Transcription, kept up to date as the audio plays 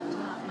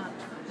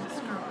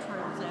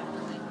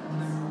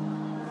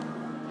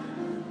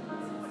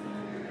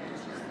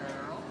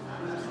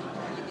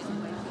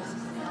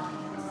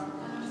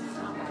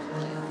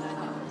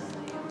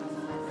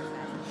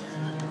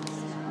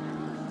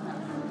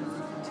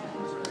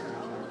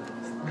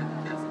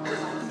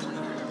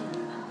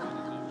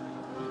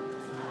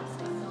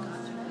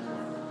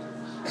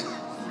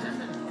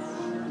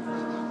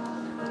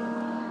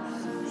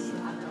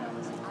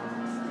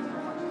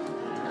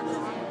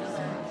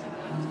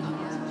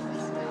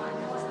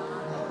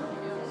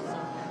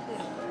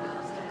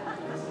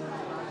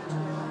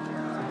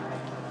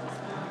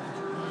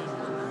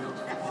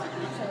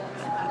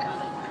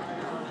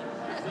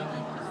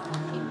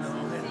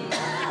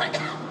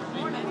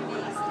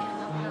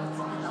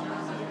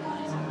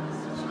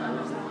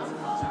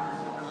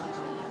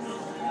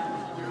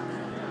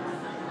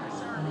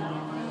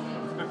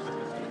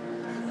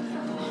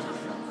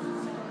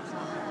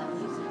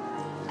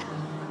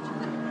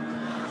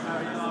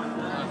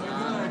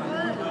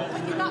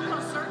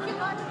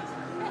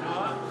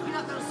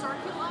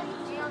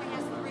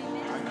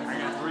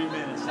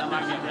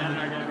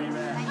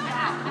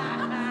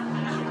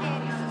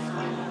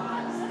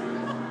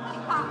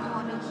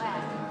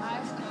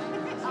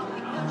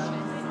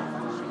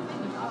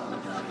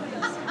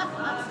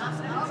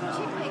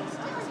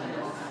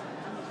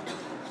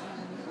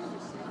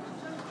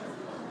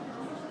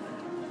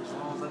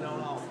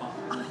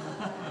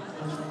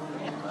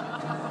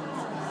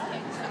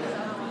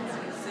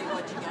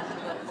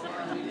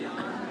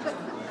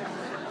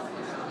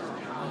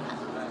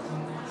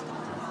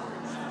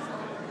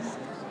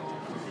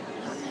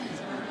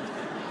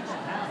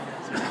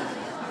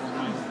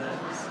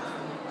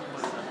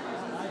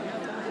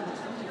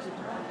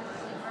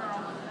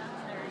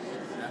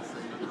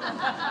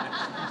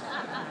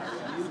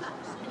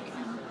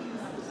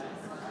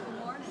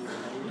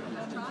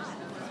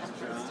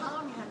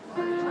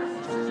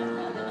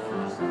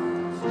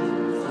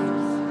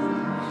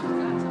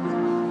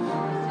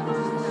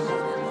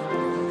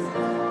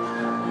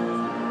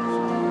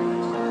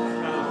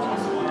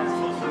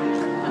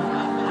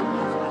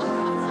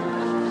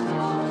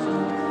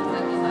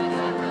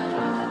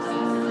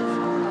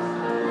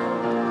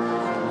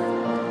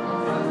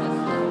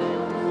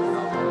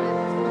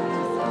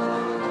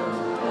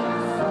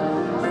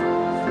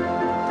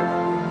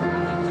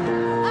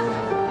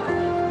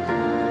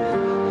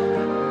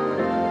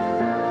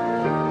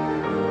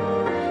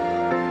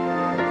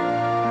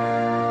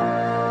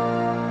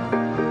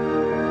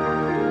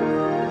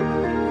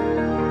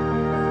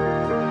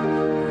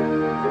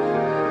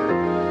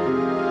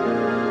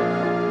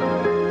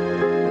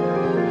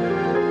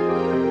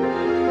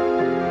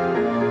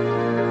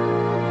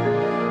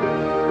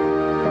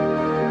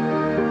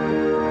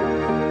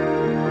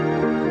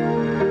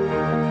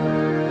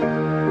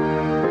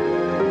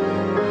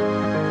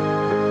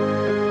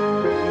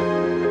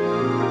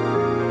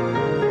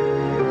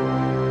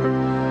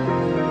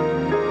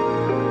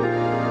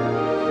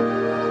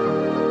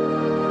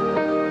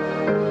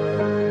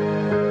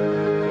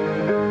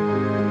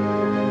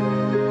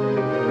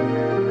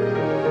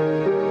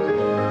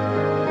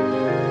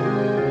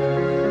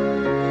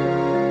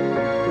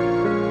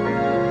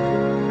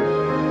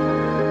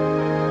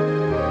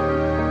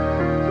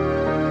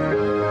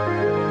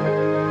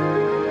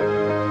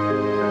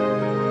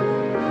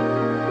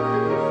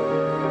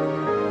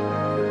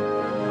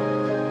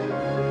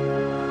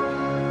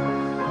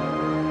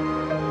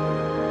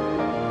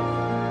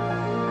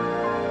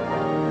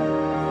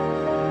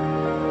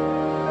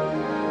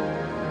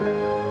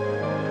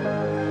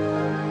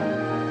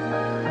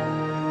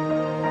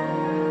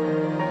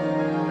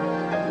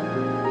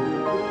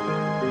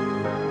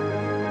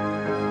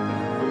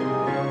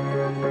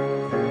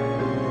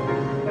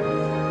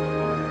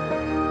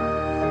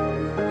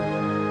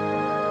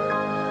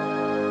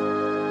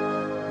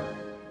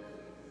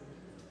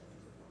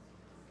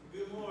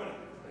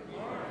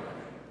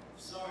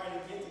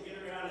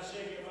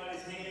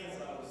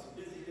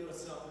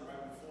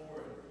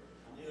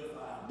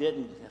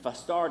If I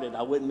started,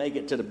 I wouldn't make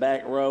it to the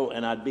back row,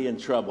 and I'd be in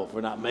trouble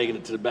for not making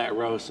it to the back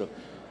row, so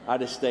I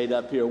just stayed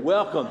up here.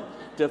 Welcome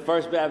to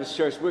First Baptist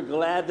Church. We're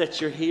glad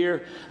that you're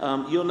here.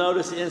 You'll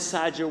notice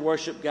inside your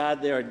worship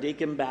guide there are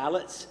deacon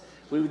ballots.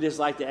 We would just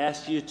like to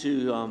ask you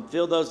to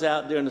fill those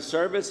out during the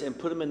service and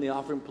put them in the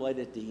offering plate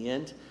at the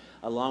end,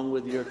 along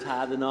with your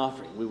tithe and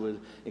offering. We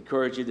would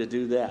encourage you to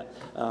do that.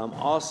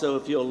 Also,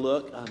 if you'll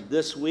look,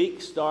 this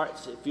week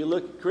starts, if you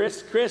look,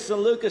 Chris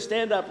and Lucas,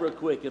 stand up real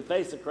quick and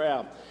face the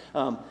crowd.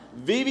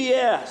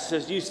 VBS,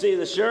 as you see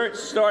the shirt,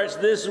 starts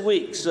this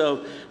week.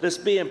 So let's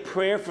be in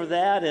prayer for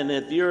that. And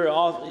if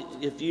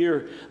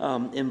you're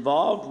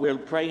involved, we're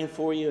praying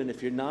for you. And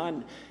if you're not,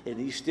 and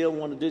you still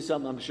want to do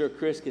something, I'm sure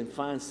Chris can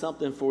find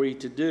something for you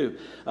to do.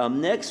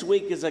 Next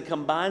week is a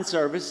combined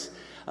service.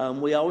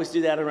 We always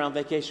do that around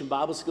Vacation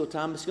Bible School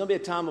time. It's going to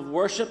be a time of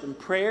worship and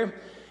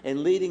prayer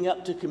and leading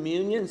up to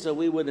communion, so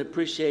we would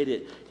appreciate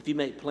it if you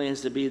make plans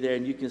to be there.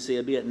 And you can see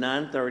it'll be at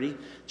 9:30.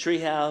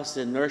 Treehouse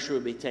and nursery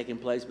will be taking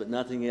place, but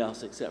nothing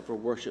else except for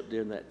worship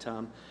during that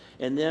time.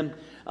 And then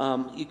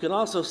you can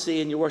also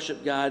see in your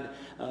worship guide,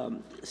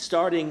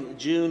 starting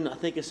June, I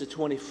think it's the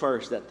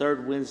 21st, that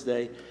third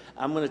Wednesday,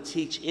 I'm going to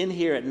teach in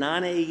here at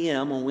 9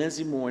 a.m. on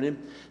Wednesday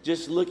morning,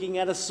 just looking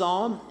at a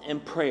psalm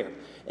and prayer.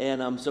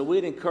 And so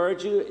we'd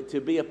encourage you to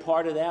be a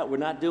part of that. We're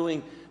not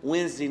doing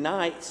Wednesday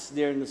nights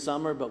during the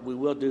summer, but we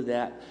will do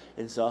that.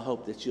 And so I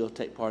hope that you'll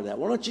take part of that.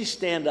 Why don't you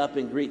stand up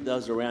and greet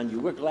those around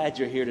you? We're glad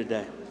you're here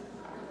today.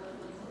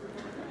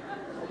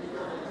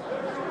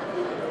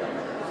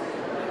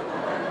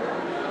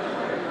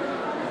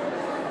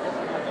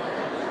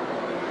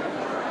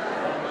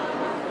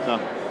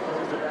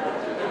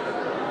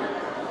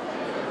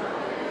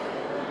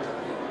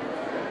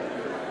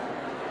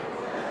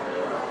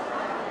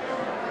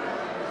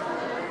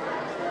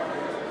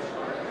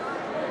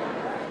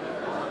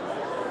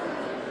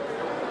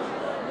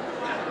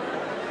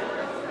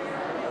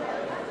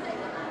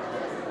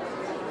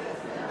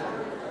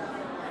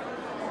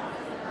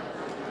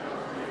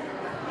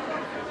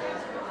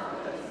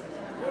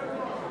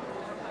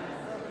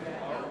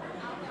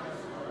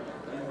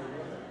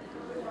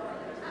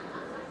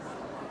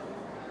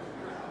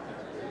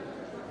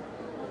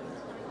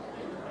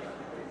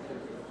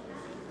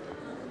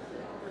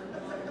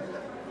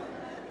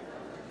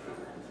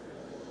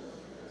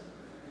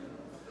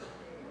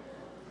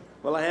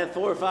 Well, I had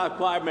 4 or 5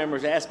 choir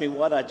members ask me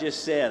what I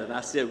just said, and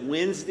I said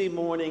Wednesday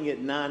morning at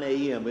 9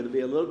 a.m. It'll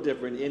be a little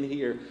different in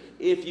here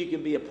if you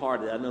can be a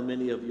part of it. I know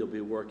many of you will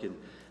be working,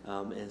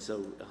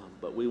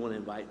 but we want to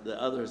invite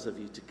the others of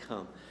you to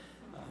come.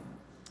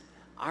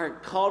 Our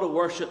call to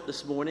worship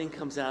this morning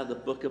comes out of the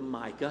book of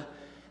Micah.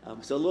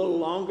 It's a little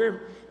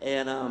longer,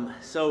 and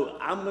so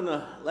I'm going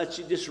to let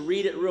you just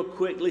read it real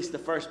quick, at least the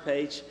first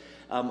page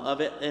of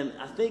it. And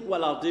I think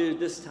what I'll do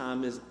this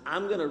time is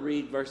I'm going to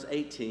read verse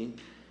 18,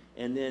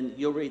 and then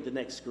you'll read the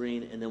next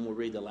screen, and then we'll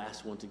read the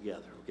last one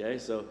together, okay?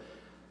 So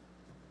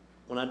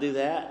when I do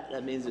that,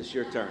 that means it's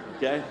your turn,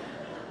 okay?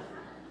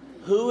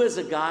 Who is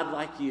a God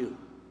like you,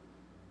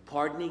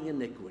 pardoning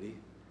iniquity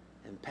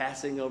and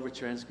passing over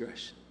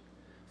transgression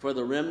for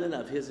the remnant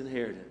of his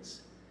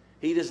inheritance?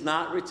 He does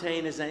not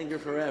retain his anger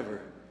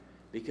forever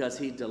because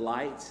he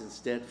delights in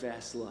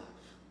steadfast love.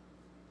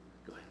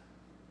 Go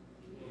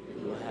ahead.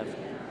 He will have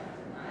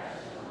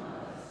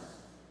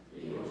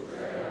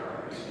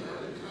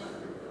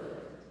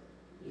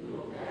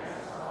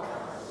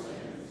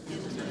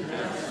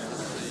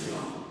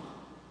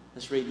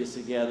Let's read this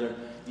together.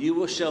 You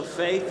will show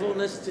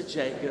faithfulness to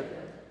Jacob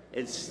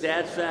and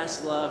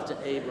steadfast love to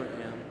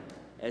Abraham,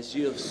 as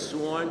you have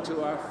sworn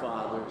to our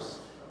fathers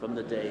from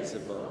the days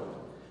of old.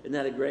 Isn't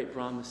that a great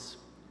promise?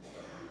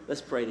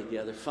 Let's pray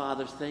together.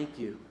 Father, thank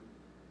you.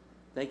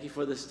 Thank you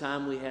for this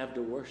time we have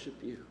to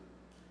worship you.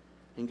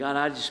 And God,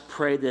 I just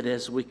pray that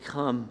as we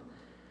come,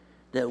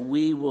 that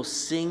we will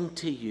sing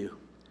to you,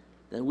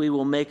 that we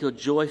will make a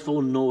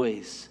joyful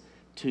noise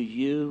to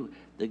you,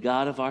 the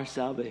God of our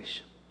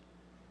salvation.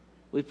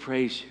 We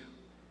praise you,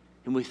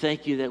 and we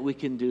thank you that we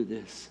can do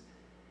this.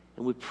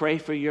 And we pray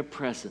for your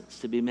presence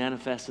to be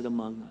manifested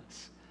among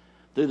us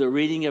through the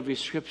reading of your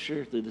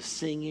scripture, through the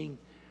singing,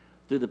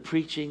 through the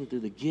preaching,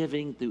 through the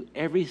giving, through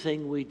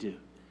everything we do.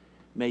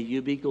 May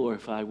you be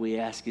glorified, we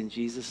ask in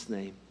Jesus'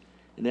 name.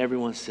 And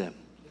everyone said,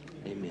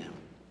 amen.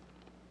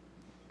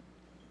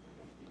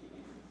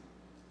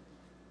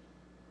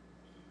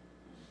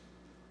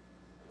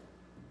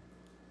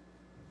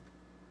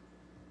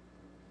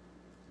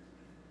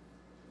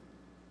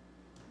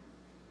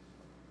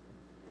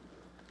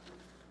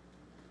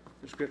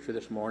 The scripture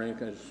this morning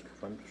is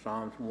from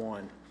Psalms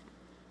 1.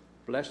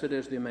 Blessed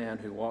is the man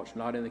who walks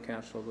not in the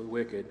counsel of the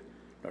wicked,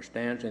 nor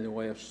stands in the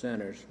way of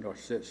sinners, nor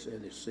sits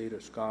in the seat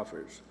of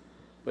scoffers.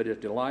 But his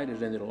delight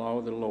is in the law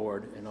of the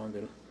Lord, and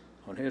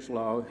on his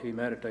law he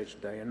meditates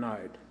day and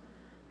night.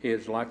 He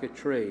is like a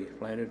tree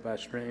planted by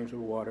streams of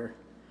water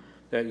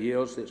that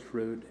yields its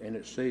fruit in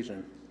its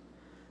season,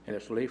 and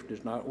its leaf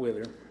does not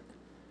wither.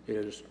 It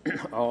is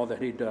all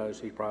that he does,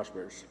 he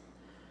prospers.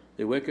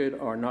 The wicked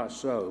are not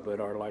so, but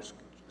are like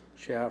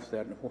chaff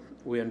that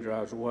wind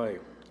drives away.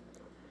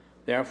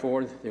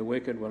 Therefore the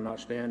wicked will not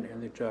stand in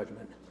the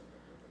judgment,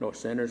 nor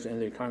sinners in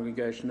the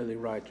congregation of the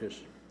righteous.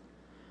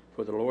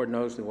 For the Lord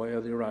knows the way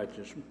of the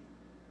righteous,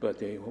 but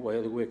the way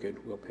of the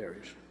wicked will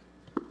perish.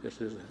 This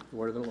is the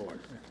word of the Lord.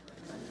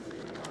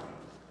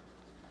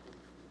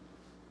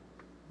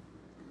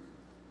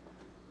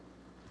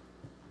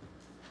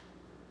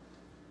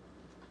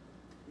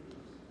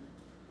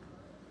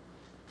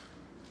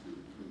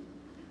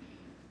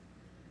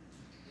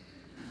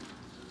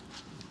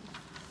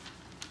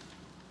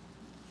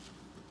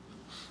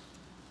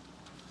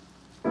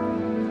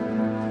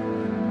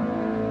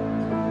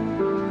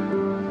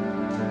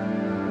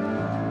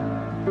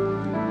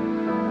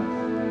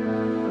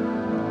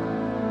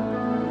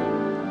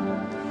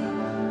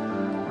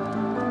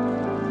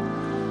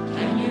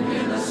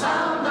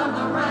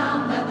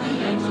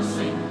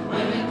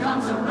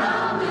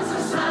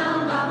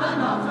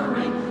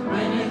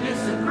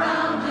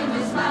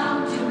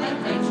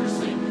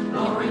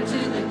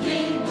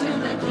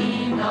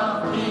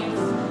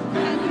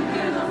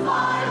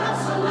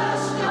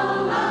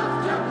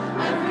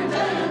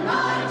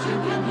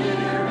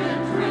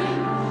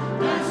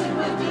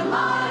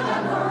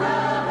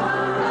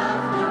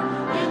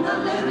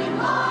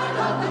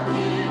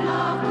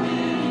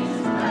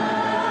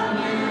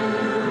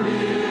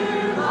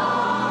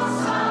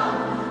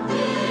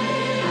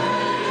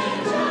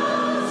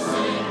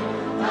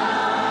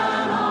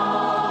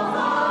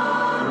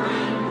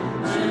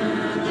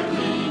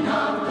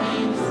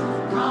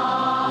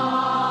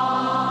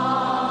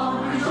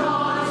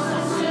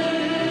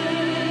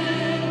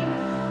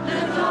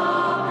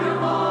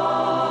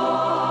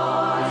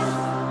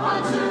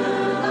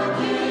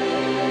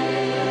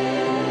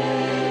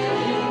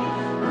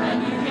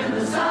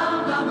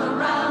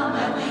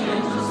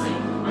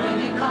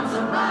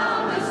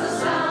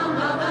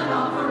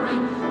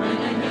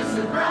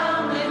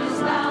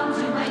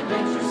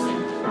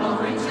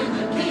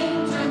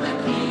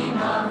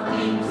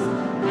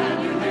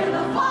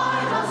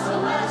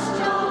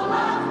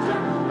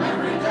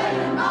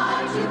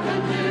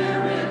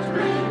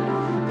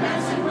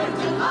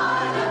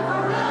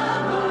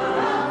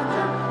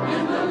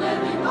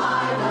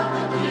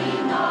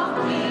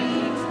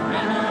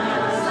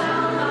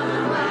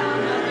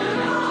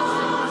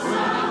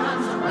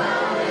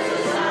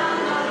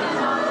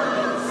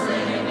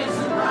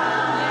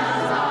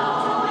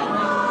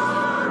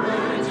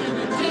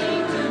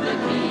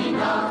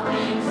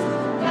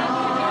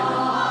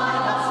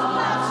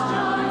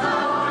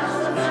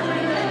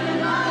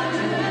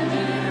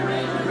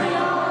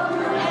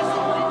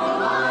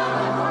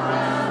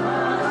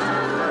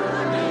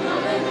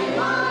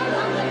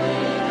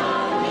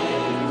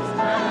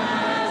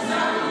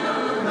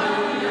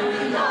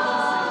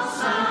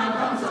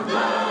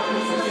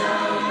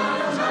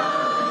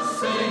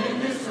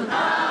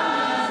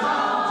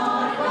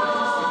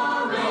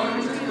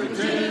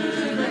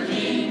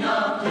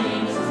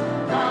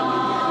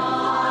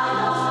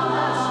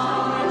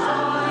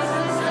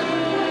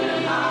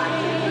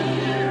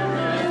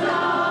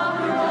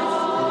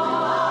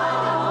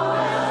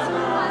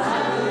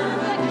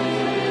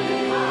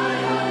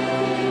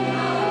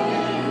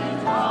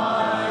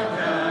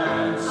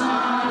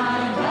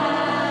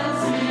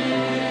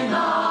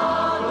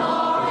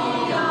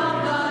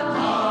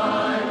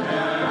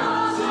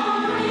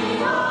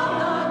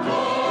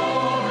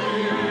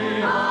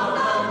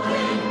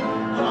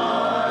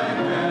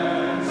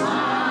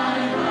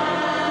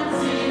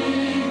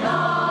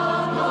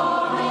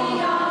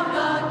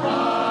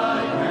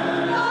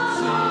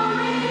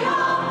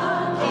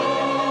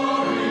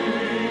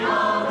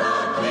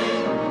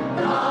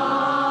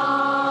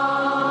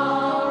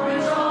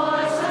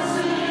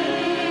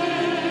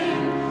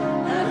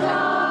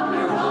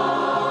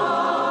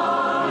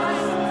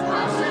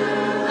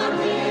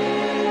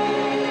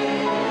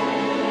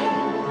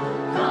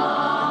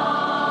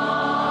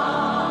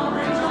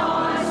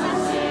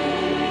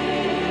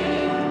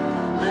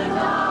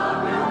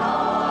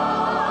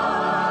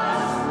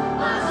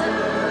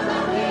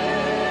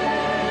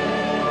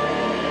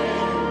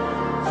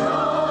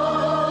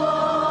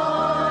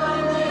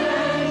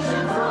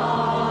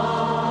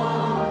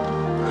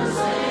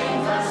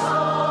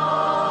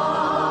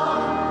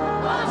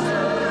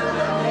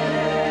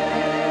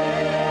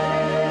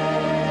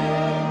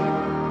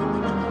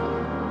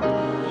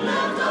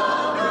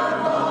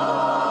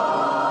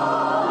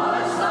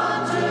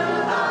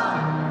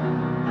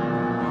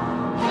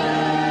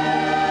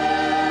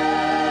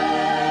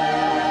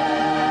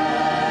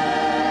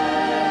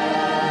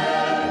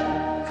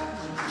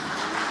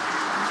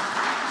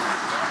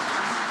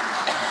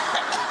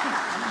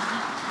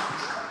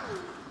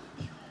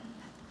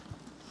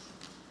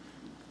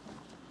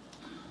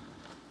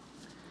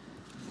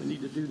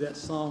 do that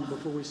song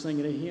before we sing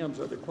any hymns,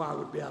 or the choir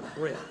would be out of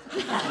breath.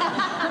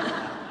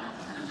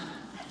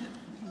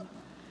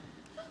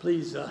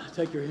 Please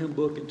take your hymn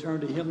book and turn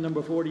to hymn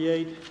number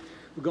 48.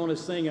 We're going to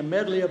sing a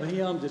medley of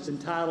hymns. It's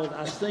entitled,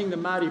 I Sing the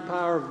Mighty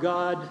Power of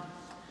God.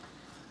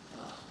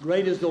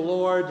 Great is the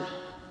Lord.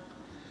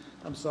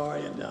 I'm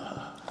sorry, and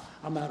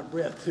I'm out of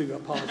breath too. I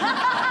apologize.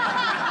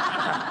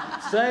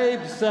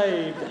 Saved,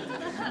 saved.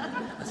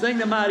 Sing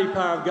the mighty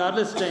power of God.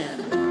 Let's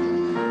stand.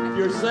 If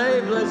you're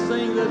saved, let's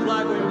sing this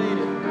like we mean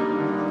it.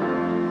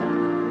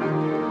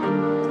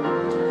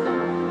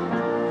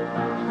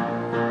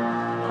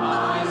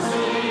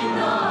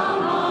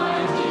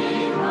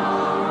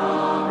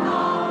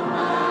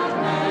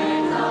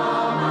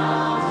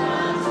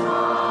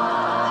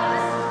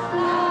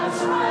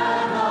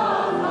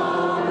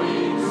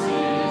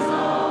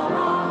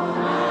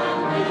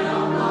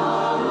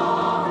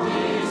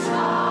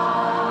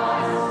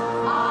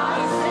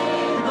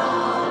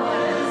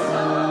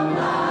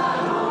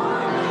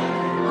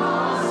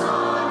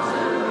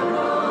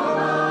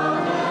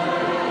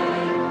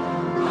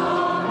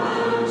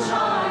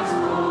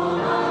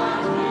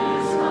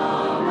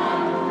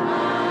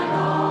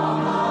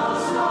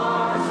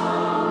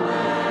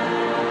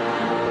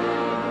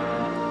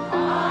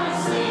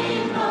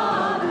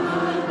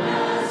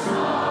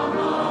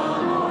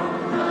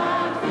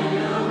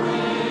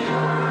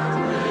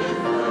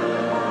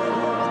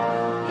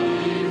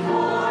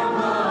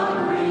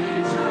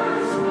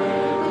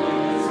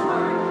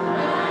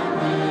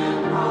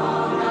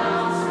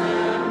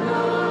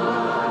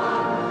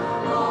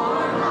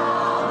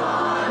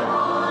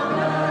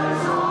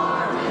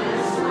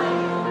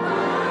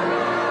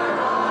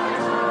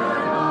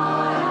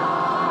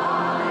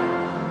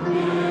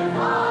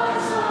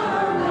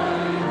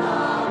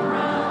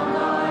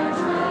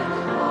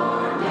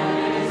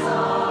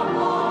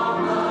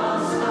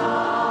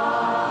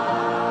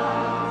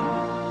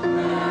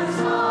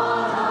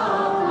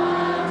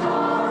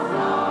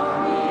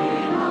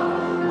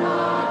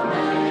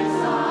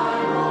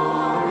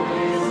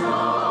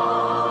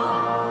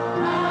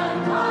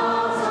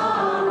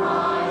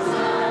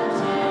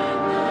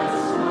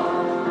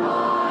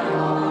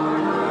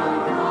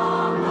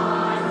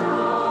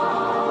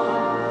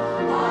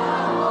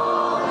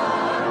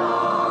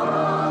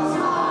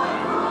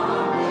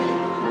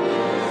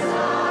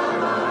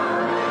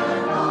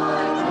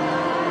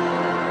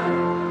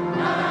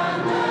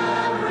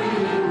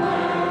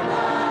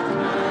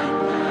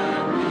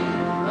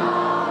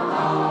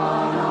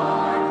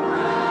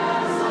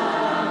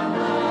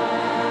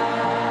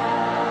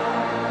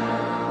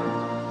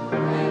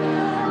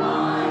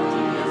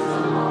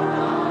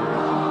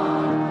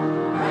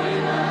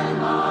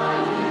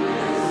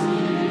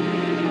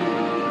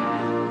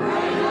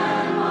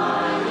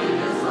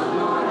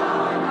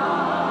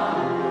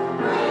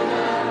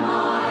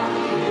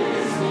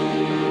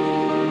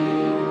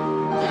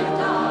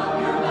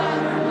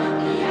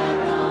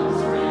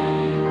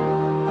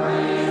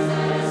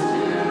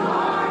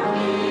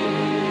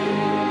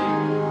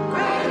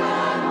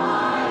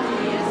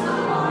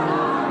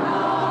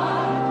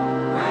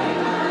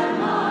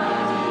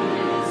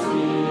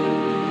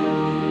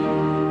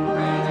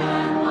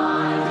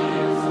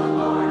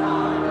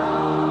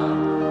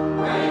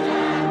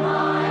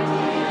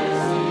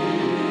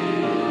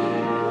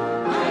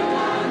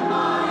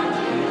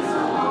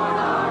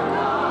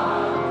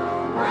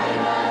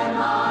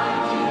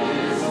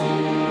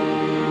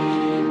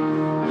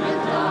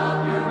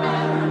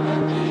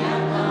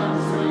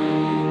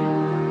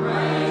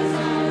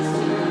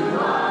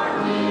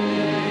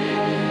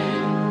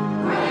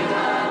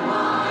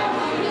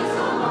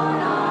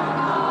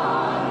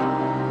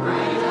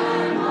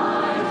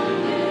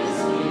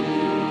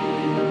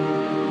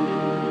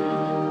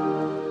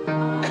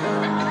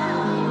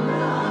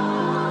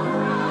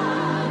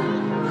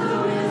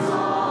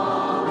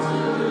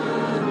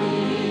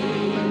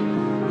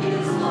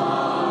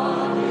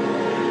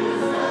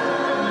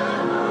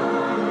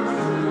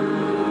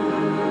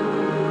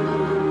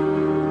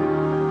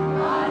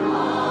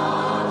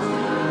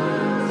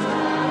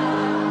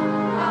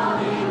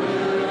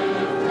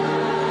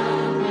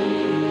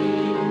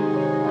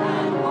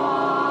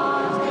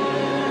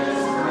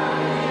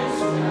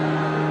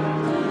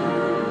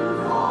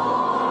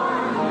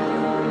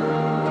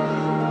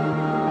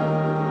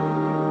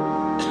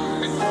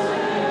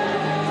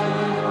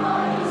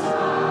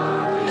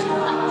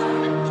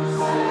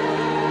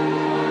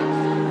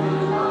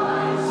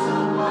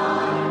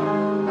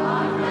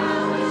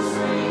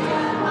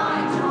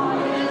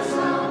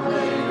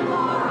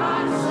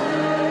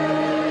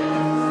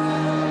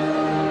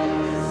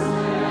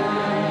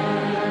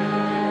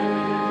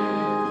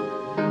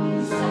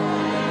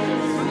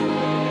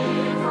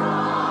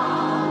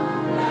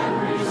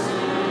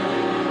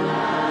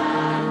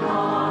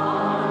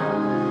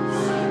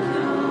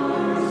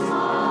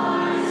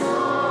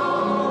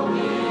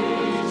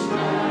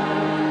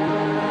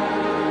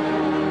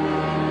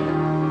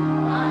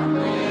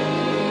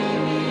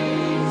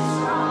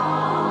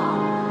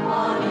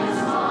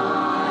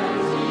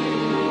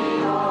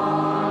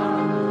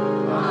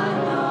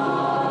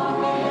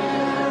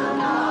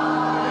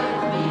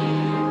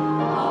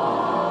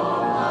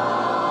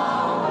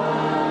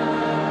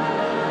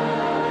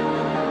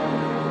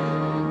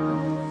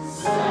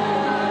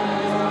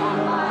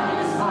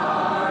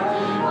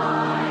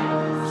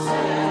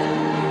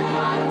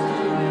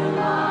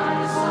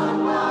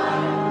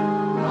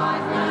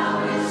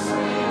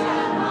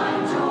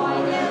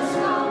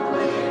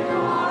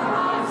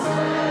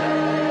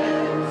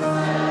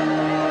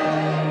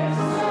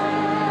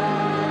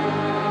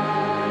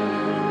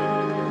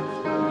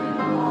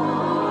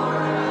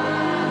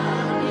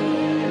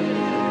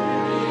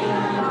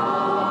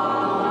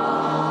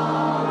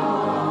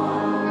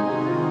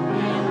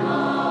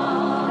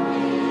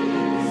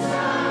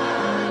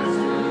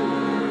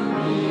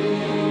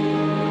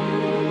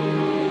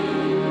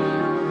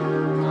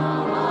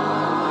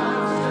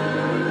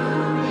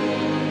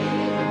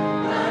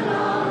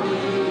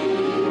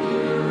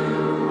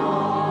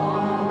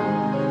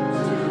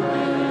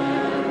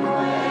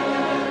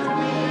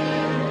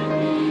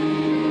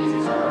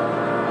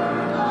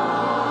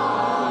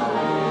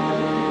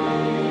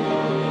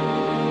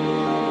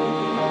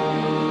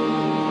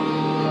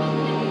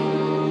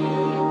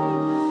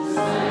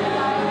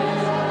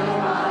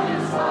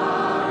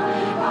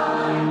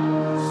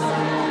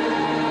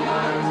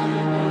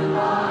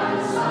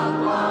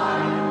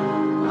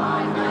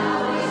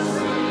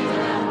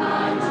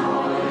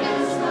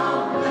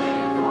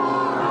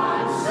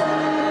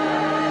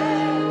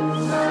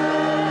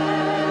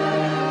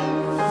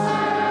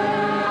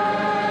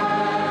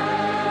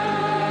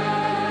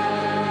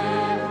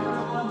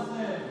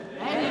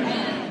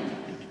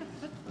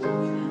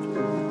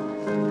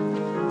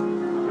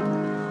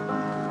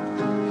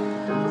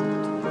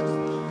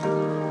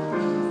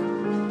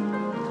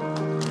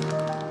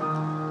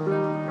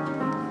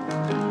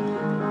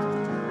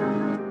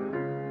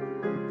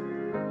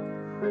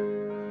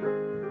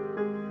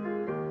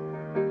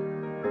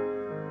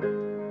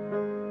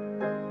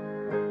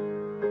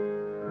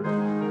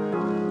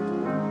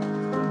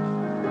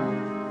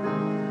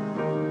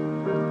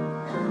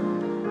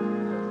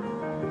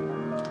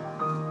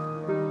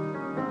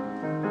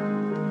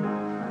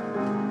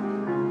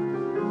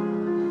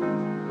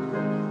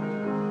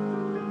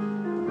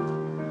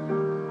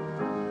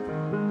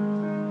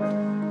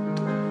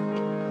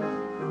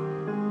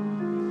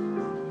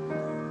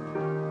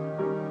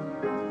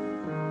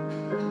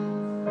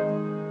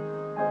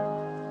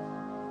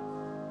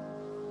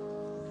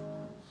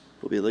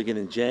 be looking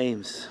in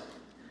James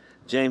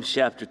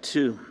chapter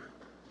 2.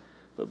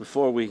 But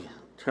before we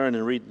turn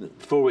and read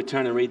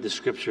the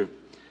scripture,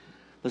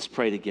 let's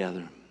pray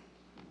together.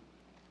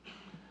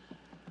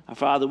 Our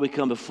Father, we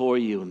come before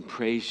you and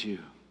praise you.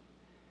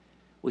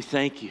 We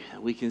thank you.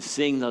 We can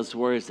sing those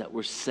words that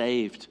we're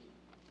saved,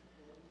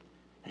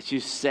 that you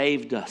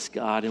saved us,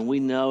 God. And we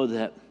know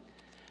that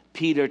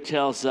Peter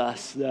tells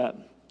us that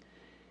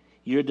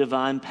your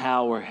divine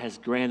power has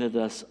granted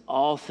us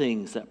all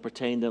things that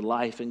pertain to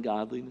life and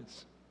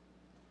godliness.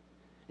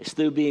 It's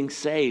through being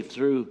saved,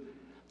 through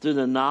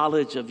the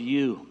knowledge of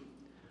you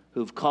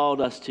who've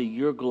called us to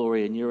your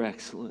glory and your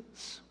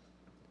excellence.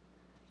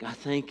 God,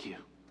 thank you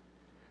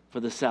for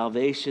the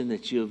salvation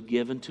that you have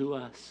given to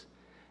us.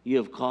 You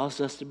have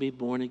caused us to be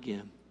born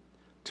again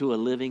to a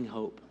living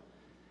hope,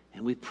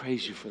 and we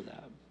praise you for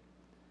that.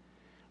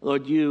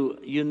 Lord,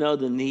 you know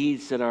the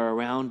needs that are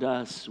around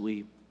us.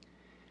 We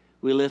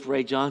lift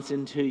Ray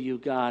Johnson to you,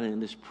 God,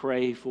 and just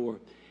pray for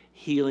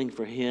healing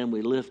for him.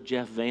 We lift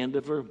Jeff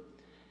Vandiver,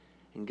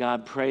 and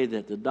God, pray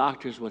that the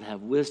doctors would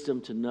have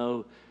wisdom to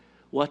know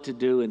what to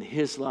do in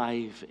his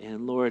life,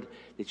 and Lord,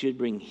 that you'd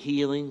bring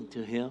healing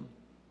to him.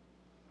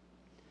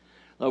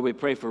 Lord, we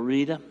pray for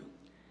Rita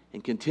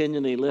and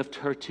continually lift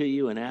her to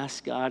you and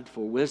ask, God,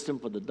 for wisdom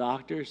for the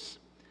doctors.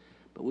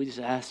 But we just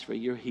ask for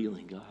your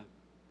healing, God.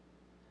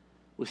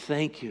 We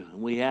thank you,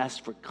 and we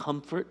ask for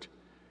comfort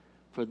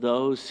for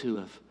those who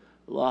have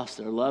lost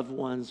their loved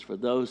ones, for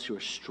those who are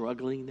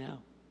struggling now.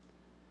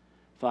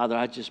 Father,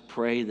 I just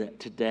pray that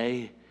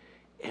today,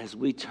 as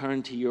we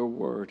turn to your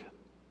word,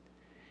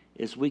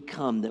 as we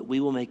come, that we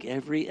will make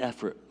every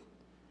effort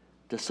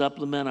to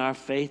supplement our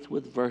faith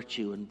with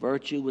virtue, and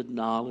virtue with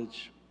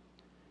knowledge,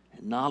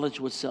 and knowledge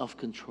with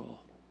self-control,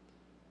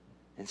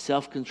 and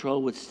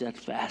self-control with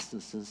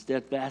steadfastness, and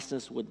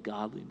steadfastness with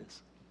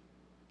godliness,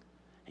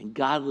 and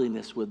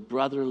godliness with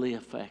brotherly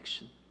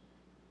affection,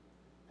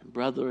 and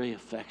brotherly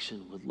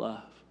affection with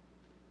love.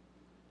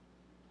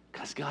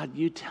 Because, God,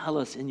 you tell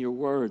us in your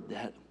word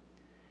that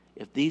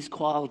if these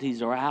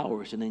qualities are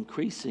ours and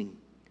increasing,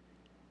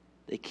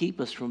 they keep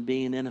us from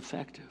being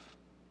ineffective.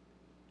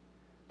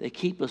 They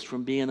keep us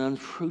from being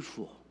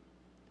unfruitful.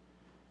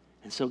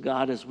 And so,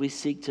 God, as we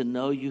seek to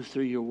know you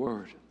through your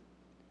word,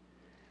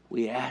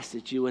 we ask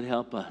that you would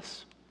help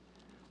us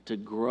to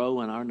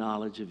grow in our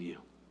knowledge of you.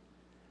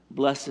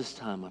 Bless this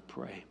time, I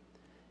pray,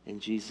 in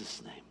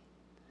Jesus' name.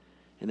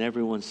 And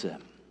everyone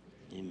said,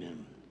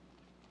 amen.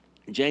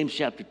 James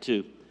chapter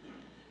 2,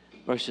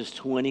 verses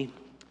 20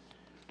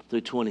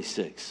 through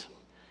 26.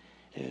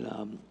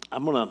 And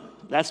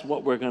that's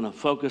what we're going to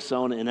focus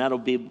on, and that'll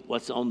be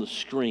what's on the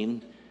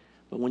screen.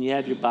 But when you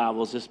have your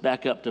Bibles, just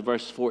back up to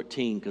verse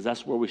 14, because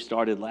that's where we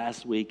started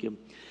last week.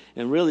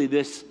 And really,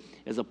 this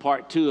is a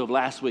part 2 of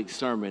last week's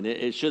sermon.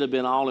 It should have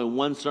been all in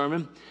one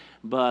sermon,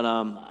 but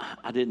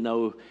I didn't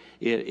know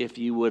if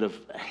you would have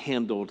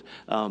handled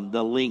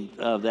the length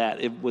of that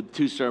with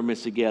 2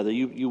 sermons together.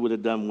 You would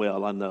have done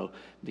well, I know,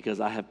 because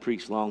I have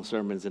preached long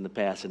sermons in the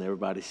past, and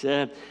everybody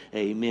said,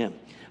 amen.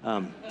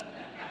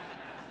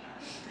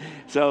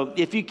 So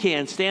if you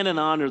can, stand in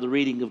honor of the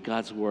reading of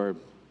God's word.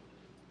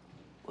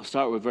 We'll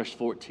start with verse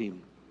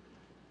 14.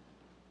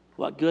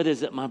 What good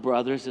is it, my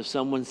brothers, if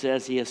someone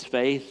says he has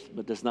faith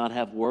but does not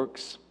have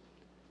works?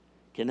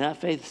 Can that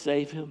faith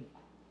save him?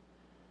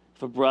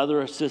 If a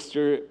brother or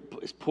sister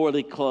is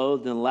poorly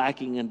clothed and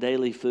lacking in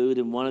daily food,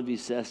 and one of you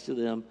says to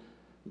them,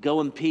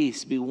 go in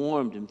peace, be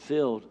warmed and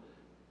filled,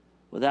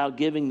 without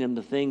giving them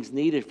the things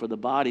needed for the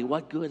body,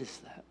 what good is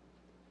that?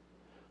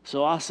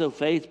 So also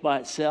faith by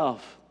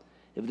itself,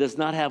 if it does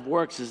not have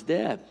works, is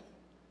dead.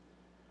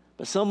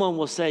 But someone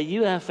will say,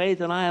 you have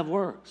faith and I have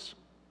works.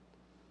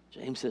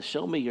 James says,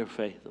 show me your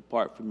faith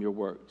apart from your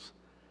works,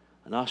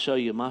 and I'll show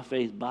you my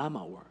faith by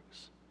my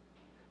works.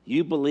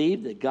 You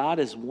believe that God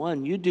is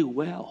one, you do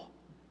well.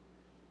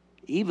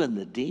 Even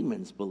the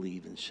demons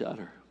believe and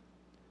shudder.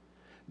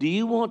 Do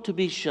you want to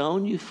be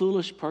shown, you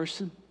foolish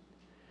person,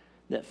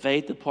 that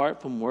faith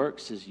apart from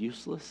works is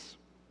useless?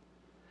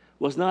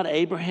 Was not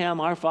Abraham,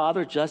 our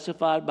father,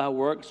 justified by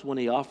works when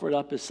he offered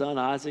up his son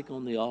Isaac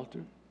on the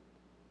altar?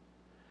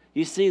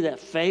 You see that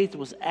faith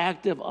was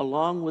active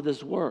along with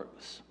his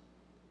works,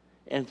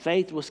 and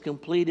faith was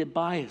completed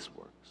by his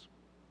works.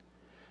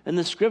 And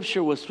the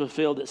scripture was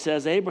fulfilled. It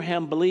says,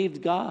 Abraham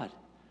believed God,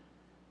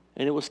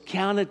 and it was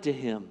counted to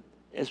him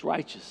as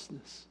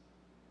righteousness,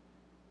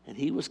 and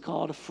he was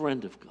called a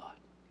friend of God.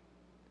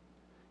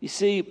 You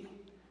see,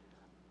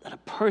 that a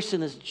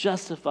person is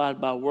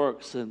justified by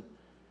works and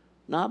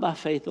not by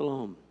faith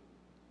alone.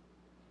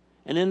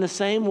 And in the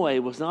same way,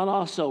 was not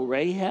also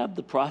Rahab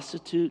the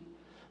prostitute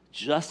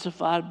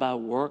justified by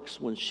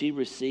works when she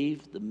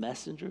received the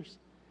messengers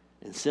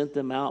and sent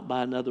them out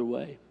by another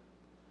way?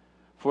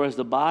 For as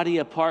the body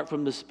apart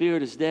from the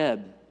spirit is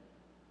dead,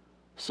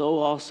 so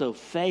also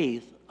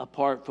faith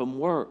apart from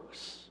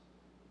works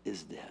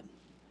is dead.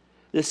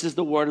 This is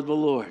the word of the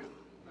Lord.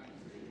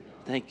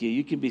 Thank you.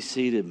 You can be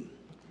seated.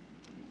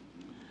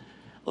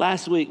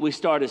 Last week we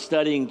started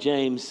studying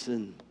James,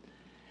 and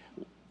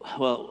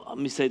well, let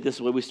me say it this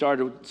way. We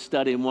started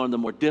studying one of the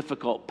more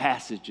difficult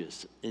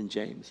passages in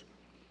James.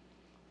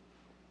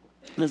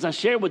 And as I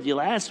shared with you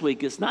last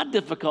week, it's not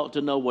difficult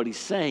to know what he's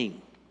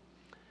saying.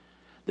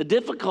 The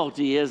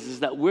difficulty is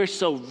that we're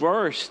so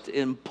versed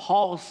in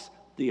Paul's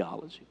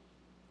theology.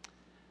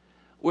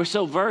 We're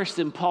so versed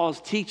in Paul's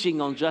teaching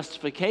on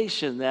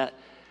justification that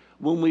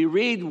when we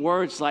read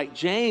words like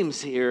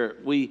James here,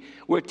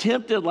 we're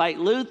tempted like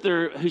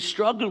Luther, who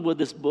struggled with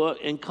this book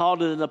and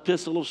called it an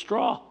epistle of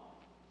straw,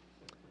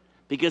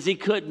 because he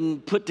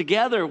couldn't put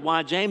together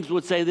why James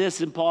would say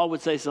this and Paul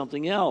would say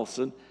something else.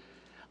 And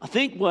I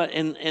think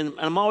and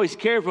I'm always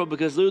careful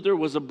because Luther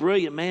was a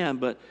brilliant man,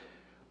 but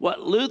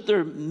what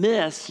Luther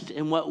missed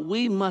and what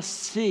we must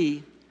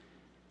see,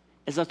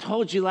 as I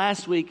told you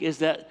last week, is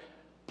that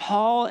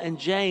Paul and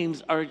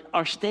James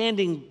are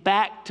standing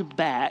back to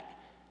back,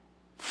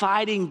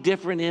 fighting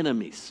different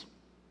enemies.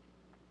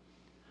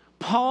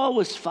 Paul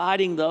was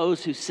fighting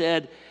those who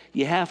said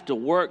you have to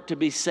work to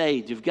be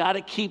saved. You've got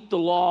to keep the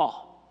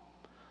law.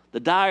 The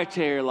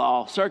dietary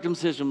law,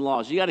 circumcision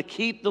laws. You got to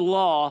keep the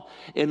law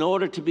in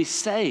order to be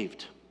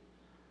saved.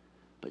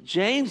 But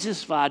James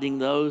is fighting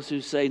those who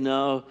say,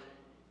 no,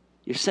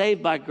 you're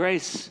saved by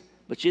grace,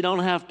 but you don't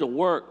have to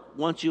work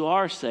once you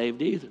are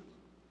saved either.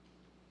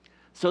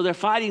 So they're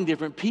fighting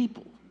different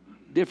people,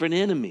 different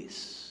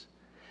enemies.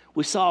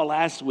 We saw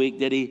last week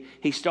that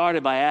he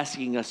started by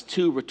asking us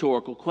two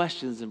rhetorical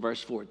questions in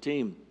verse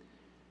 14.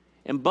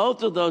 And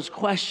both of those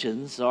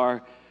questions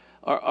are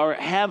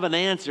have an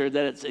answer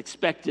that it's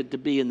expected to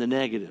be in the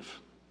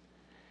negative.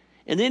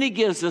 And then he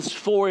gives us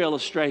four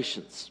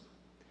illustrations.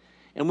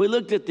 And we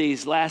looked at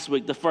these last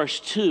week, the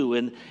first two,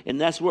 and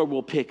that's where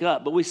we'll pick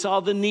up. But we saw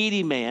the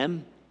needy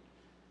man,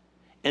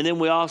 and then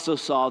we also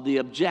saw the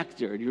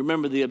objector. Do you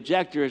remember the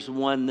objector is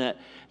one that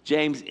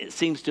James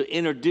seems to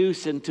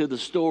introduce into the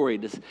story,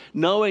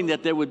 knowing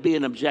that there would be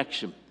an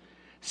objection.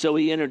 So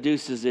he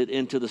introduces it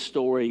into the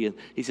story, and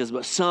he says,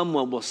 but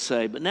someone will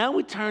say. But now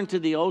we turn to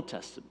the Old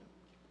Testament.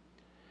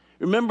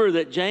 Remember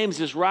that James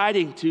is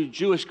writing to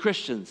Jewish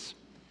Christians,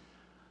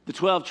 the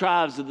 12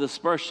 tribes of the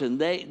dispersion.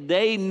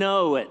 They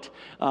know it.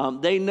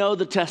 They know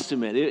the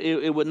Testament.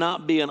 It would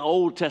not be an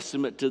Old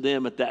Testament to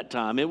them at that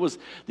time. It was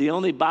the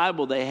only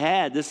Bible they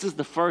had. This is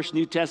the first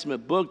New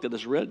Testament book that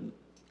is written.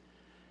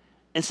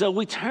 And so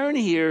we turn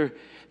here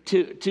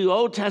to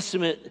Old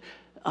Testament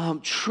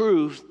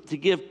truth to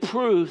give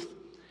proof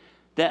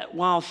that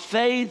while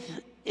faith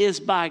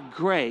is by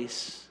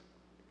grace,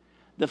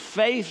 the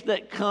faith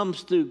that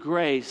comes through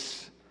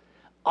grace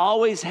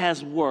always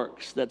has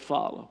works that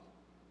follow.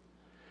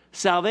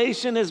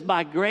 Salvation is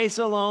by grace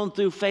alone,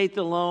 through faith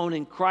alone,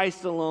 in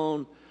Christ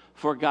alone,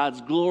 for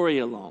God's glory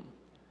alone.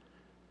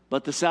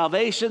 But the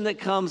salvation that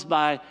comes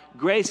by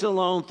grace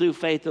alone, through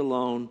faith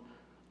alone,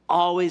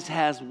 always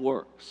has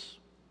works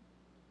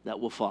that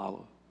will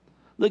follow.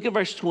 Look at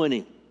verse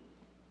 20.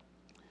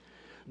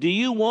 Do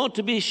you want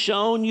to be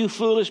shown, you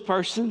foolish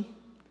person,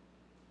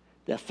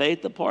 that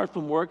faith apart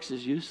from works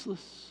is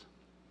useless?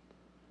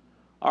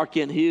 R.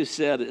 Kent Hughes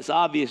said, it's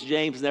obvious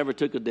James never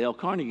took a Dale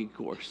Carnegie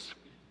course.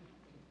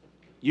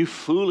 You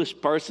foolish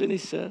person, he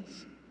says.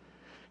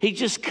 He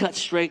just cuts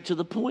straight to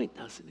the point,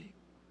 doesn't he?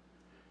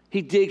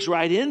 He digs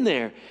right in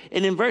there.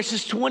 And in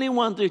verses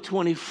 21 through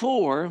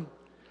 24,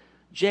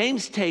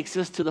 James takes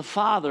us to the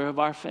father of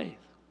our faith.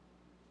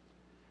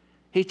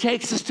 He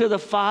takes us to the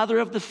father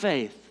of the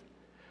faith,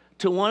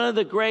 to one of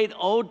the great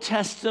Old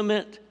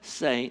Testament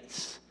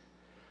saints,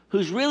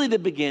 who's really the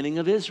beginning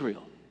of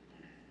Israel.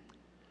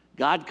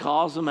 God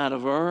calls him out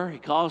of Ur. He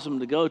calls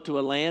him to go to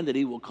a land that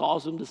he will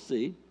cause him to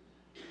see.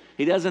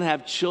 He doesn't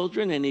have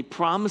children, and he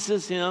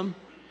promises him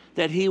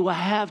that he will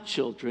have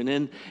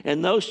children.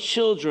 And those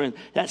children,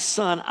 that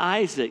son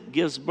Isaac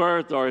gives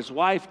birth, or his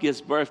wife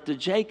gives birth to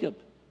Jacob.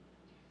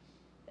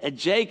 And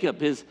Jacob,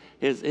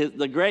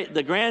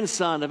 the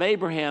grandson of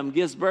Abraham,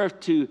 gives birth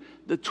to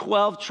the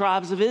 12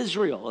 tribes of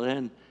Israel.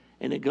 And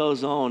it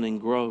goes on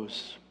and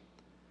grows.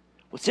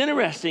 What's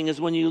interesting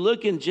is when you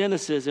look in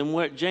Genesis and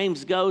where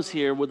James goes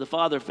here with the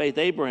father of faith,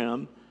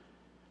 Abraham,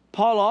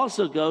 Paul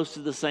also goes to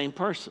the same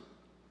person.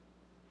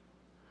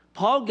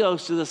 Paul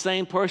goes to the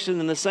same person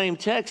in the same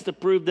text to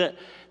prove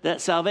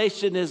that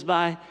salvation is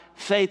by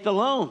faith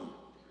alone,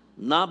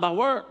 not by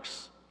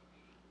works.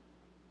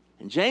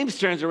 And James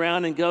turns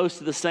around and goes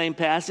to the same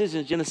passage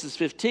in Genesis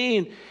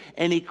 15,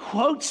 and he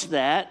quotes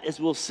that, as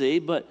we'll see,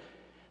 but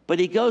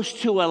he goes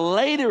to a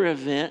later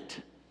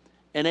event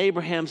in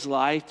Abraham's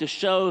life to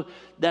show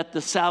that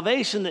the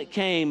salvation that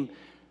came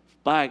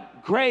by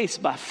grace,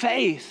 by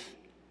faith,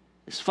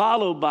 is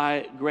followed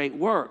by great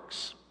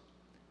works.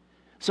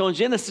 So in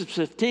Genesis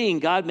 15,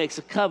 God makes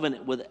a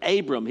covenant with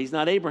Abram. He's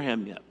not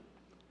Abraham yet.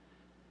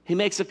 He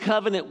makes a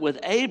covenant with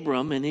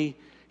Abram, and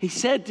he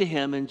said to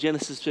him in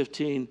Genesis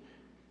 15,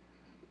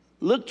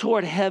 look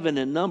toward heaven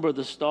and number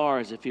the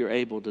stars if you're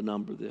able to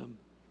number them.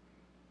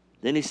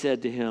 Then he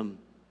said to him,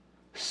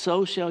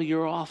 so shall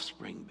your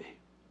offspring be.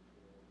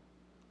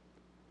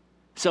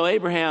 So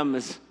Abraham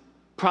is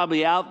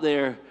probably out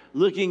there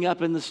looking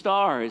up in the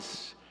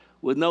stars,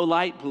 with no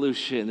light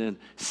pollution and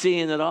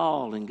seeing it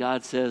all. And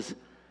God says,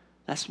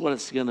 that's what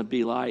it's going to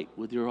be like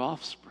with your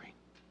offspring.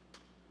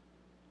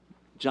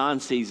 John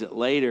sees it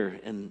later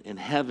in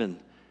heaven,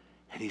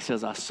 and he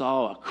says, I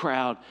saw a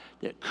crowd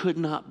that could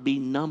not be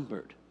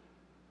numbered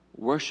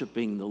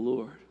worshiping the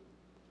Lord.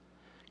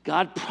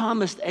 God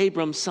promised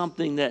Abram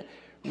something that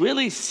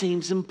really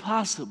seems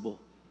impossible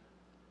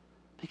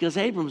because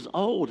Abram's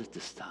old at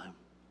this time.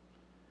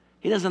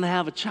 He doesn't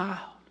have a child.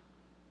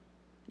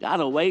 God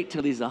will wait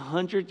till he's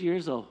 100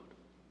 years old.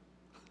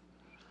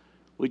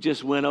 We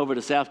just went over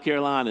to South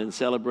Carolina and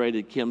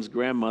celebrated Kim's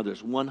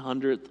grandmother's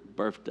 100th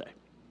birthday.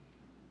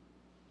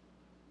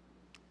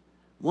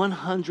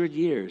 100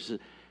 years.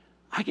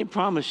 I can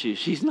promise you,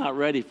 she's not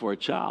ready for a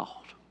child.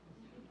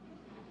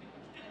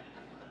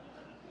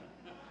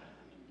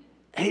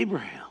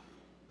 Abraham,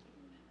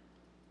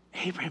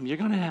 you're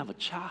going to have a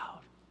child.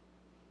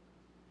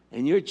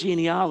 And your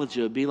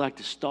genealogy will be like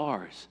the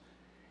stars.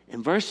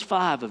 And verse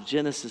 5 of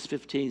Genesis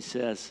 15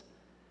 says,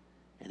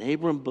 and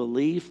Abram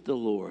believed the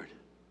Lord,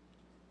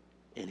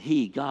 and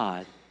he,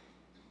 God,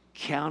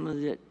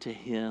 counted it to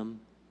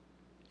him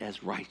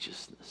as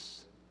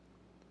righteousness.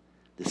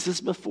 This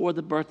is before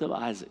the birth of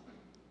Isaac.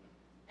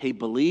 He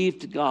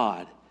believed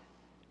God.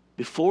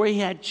 Before he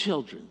had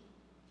children,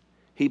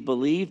 he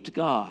believed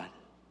God.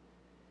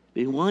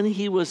 But when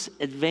he was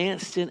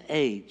advanced in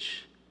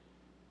age,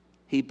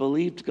 he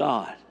believed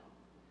God.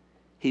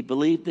 He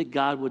believed that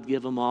God would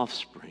give him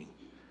offspring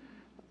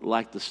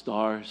like the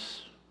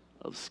stars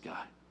of the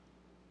sky.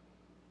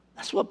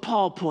 That's what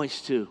Paul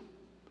points to.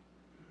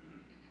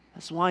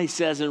 That's why he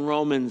says in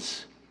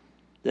Romans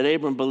that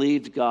Abram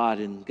believed God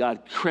and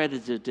God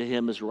credited to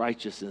him as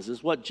righteousness.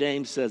 It's what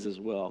James says as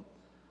well.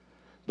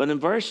 But in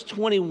verse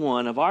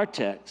 21 of our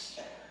text,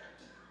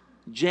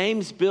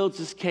 James builds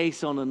his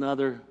case on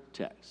another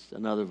text,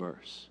 another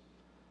verse.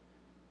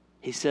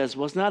 He says,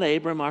 was not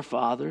Abram our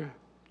father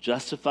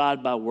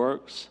justified by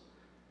works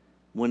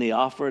when he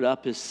offered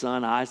up his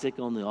son Isaac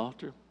on the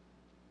altar?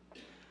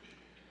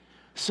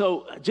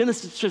 So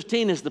Genesis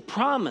 15 is the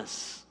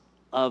promise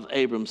of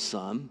Abram's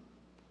son.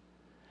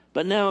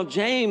 But now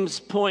James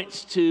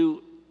points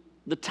to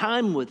the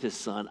time with his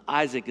son.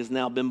 Isaac has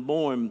now been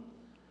born.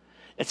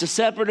 It's a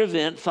separate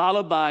event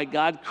followed by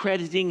God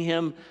crediting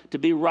him to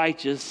be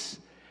righteous.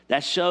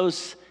 That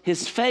shows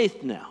his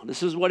faith now.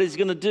 This is what he's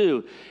going to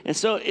do. And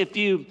so if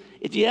you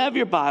have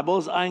your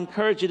Bibles, I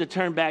encourage you to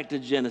turn back to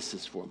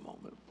Genesis for a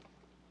moment.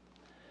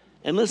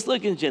 And let's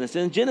look in Genesis.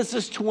 In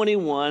Genesis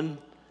 21,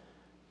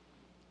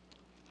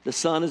 the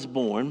son is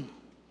born.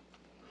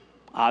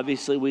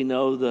 Obviously, we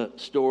know the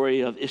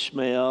story of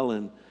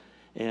Ishmael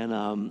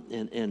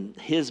and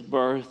his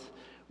birth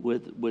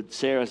with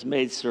Sarah's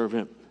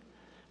maidservant.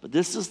 But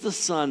this is the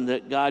son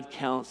that God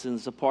counts and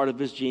is a part of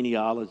his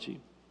genealogy.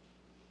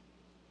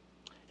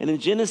 And in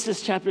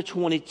Genesis chapter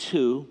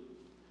 22,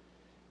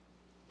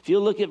 if you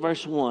look at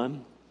verse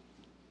 1,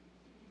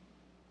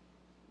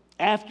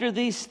 after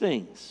these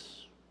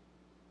things,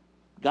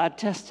 God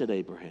tested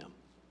Abraham.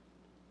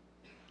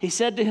 He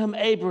said to him,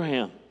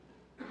 Abraham.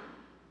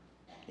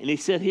 And he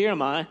said, here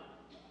am I.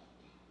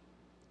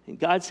 And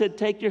God said,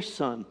 take your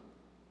son,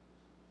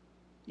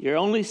 your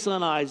only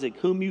son Isaac,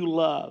 whom you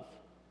love,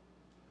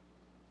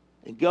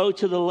 and go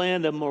to the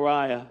land of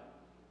Moriah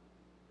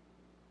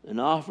and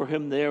offer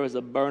him there as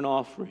a burnt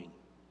offering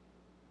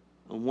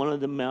on one of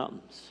the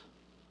mountains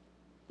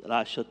that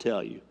I shall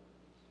tell you.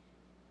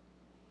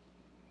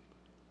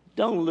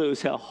 Don't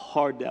lose how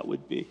hard that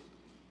would be.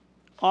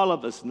 All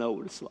of us know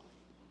what it's like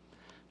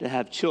to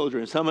have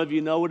children. Some of you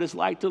know what it's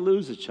like to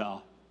lose a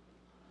child.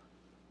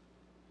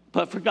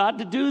 But for God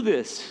to do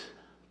this,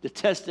 to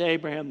test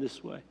Abraham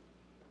this way.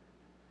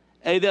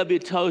 A.W.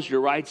 Tozer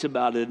writes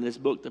about it in his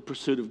book, The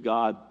Pursuit of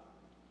God.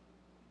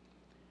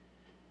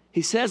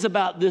 He says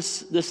about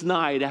this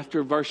night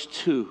after verse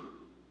 2,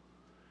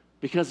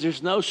 because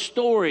there's no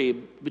story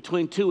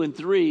between 2 and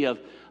 3 of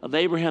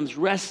Abraham's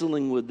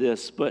wrestling with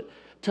this, but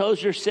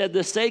Tozer said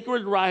the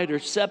sacred writer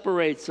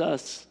separates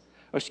us,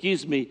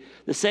 the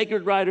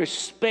sacred writer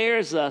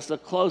spares us a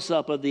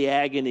close-up of the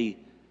agony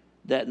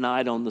that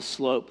night on the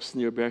slopes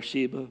near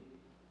Beersheba,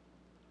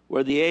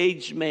 where the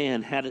aged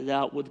man had it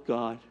out with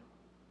God.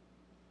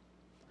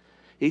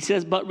 He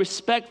says, but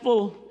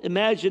respectful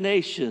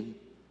imagination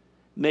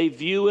may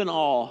view in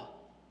awe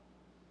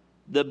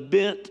the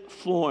bent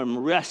form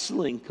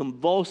wrestling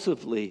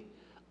convulsively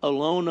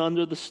alone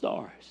under the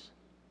stars.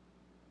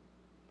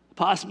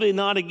 Possibly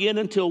not again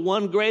until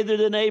one greater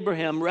than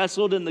Abraham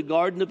wrestled in the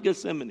Garden of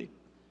Gethsemane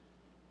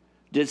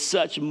did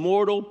such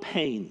mortal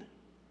pain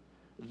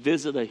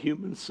visit a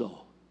human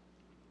soul.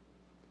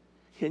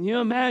 Can you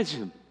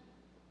imagine?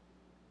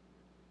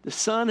 The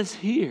son is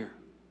here.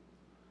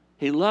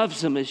 He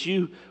loves him as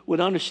you would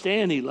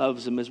understand he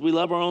loves him, as we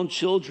love our own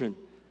children.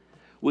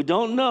 We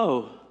don't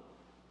know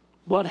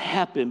what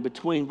happened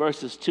between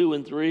verses 2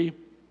 and 3,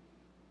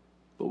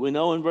 but we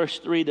know in verse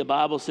 3 the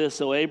Bible says,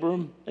 so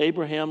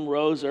Abraham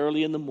rose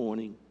early in the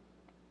morning,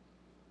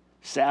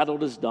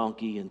 saddled his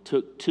donkey, and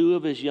took 2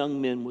 of his young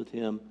men with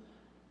him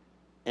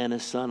and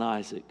his son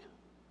Isaac.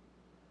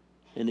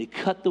 And he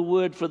cut the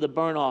wood for the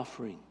burnt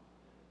offering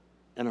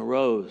and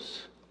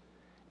arose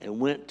and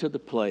went to the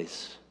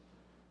place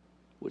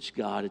which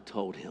God had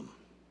told him.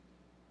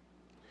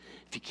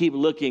 If you keep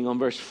looking on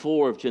verse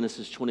 4 of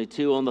Genesis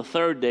 22, on the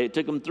third day, it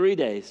took him 3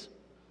 days,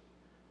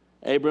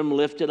 Abram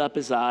lifted up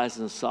his eyes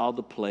and saw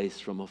the place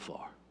from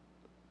afar.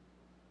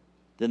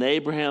 Then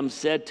Abraham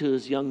said to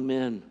his young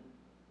men,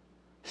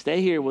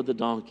 "Stay here with the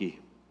donkey.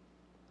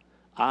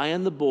 I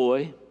and the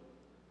boy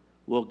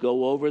will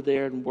go over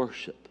there and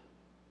worship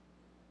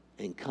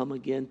and come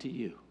again to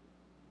you."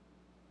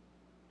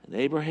 And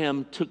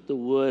Abraham took the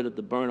wood of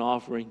the burnt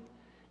offering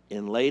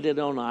and laid it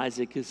on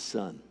Isaac his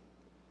son.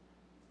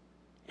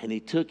 And he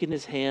took in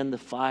his hand the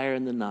fire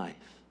and the knife.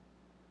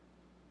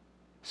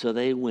 So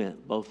they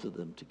went, both of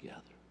them together.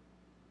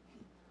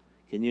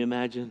 Can you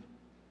imagine?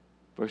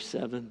 Verse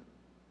 7.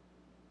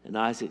 And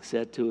Isaac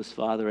said to his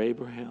father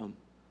Abraham,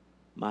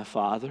 "My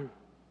father."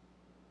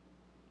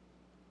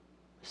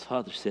 His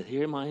father said,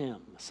 "Here I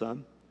am, my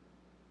son."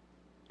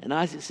 And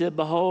Isaac said,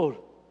 "Behold,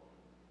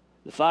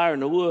 the fire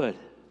and the wood,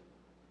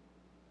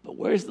 but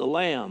where's the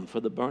lamb for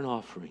the burnt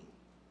offering?"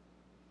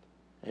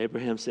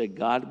 Abraham said,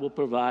 "God will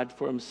provide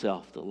for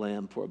himself the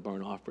lamb for a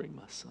burnt offering,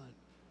 my son."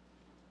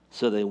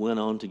 So they went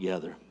on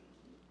together.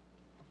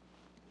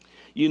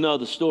 You know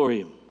the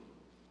story.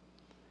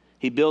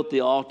 He built the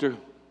altar.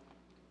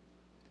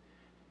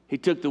 He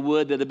took the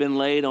wood that had been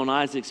laid on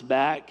Isaac's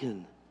back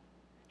and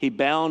he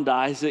bound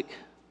Isaac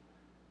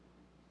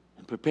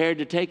and prepared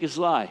to take his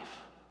life.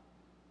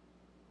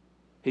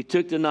 He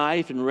took the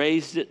knife and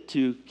raised it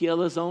to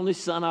kill his only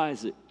son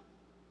Isaac.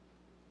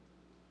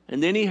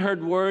 And then he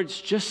heard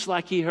words just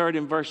like he heard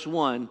in verse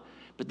 1,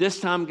 but this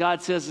time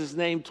God says his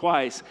name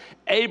twice.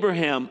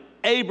 "Abraham,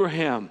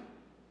 Abraham."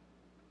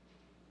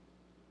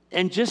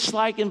 And just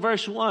like in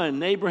verse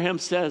 1, Abraham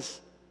says,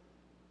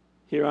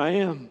 "Here I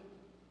am."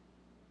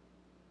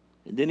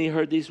 And then he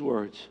heard these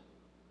words,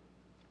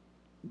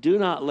 "Do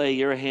not lay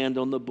your hand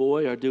on the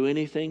boy or do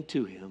anything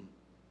to him,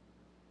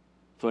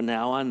 for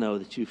now I know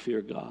that you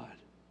fear God,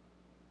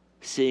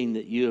 seeing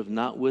that you have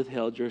not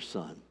withheld your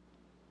son,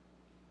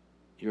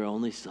 your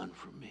only son,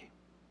 from me."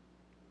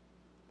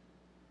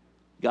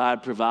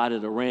 God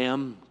provided a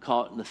ram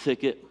caught in the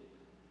thicket.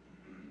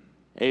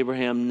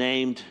 Abraham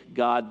named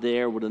God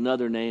there with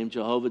another name,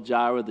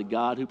 Jehovah-Jireh, the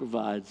God who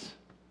provides.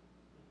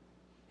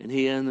 And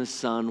he and his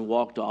son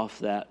walked off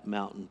that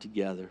mountain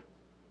together.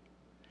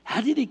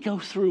 How did he go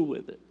through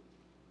with it?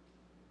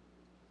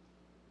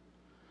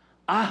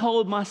 I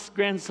hold my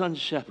grandson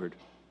shepherd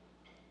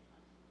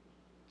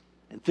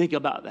and think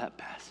about that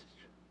passage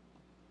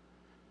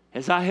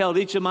as I held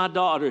each of my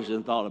daughters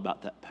and thought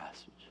about that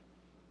passage.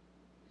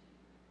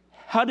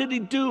 How did he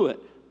do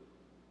it?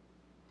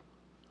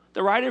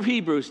 The writer of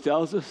Hebrews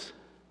tells us.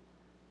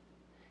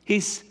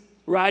 He's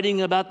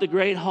writing about the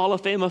great Hall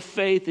of Fame of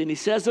faith, and he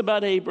says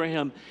about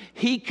Abraham,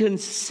 he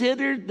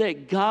considered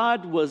that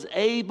God was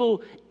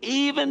able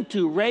even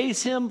to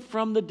raise him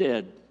from the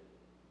dead.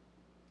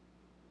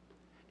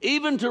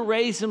 Even to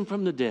raise him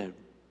from the dead.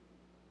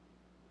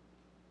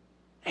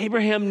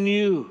 Abraham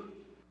knew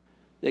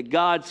that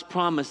God's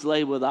promise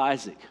lay with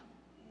Isaac.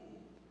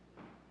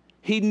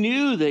 He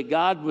knew that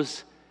God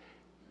was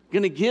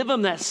going to give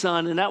him that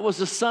son, and that was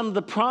the son of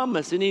the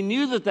promise, and he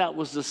knew that that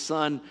was the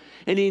son,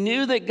 and he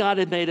knew that God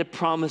had made a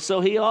promise. So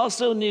he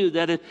also knew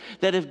that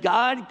if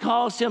God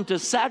calls him to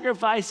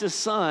sacrifice his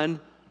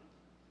son,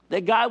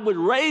 that God would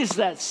raise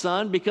that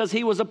son because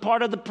he was a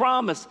part of the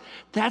promise.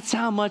 That's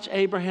how much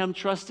Abraham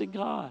trusted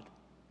God.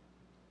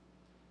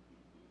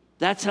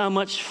 That's how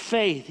much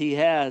faith he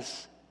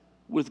has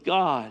with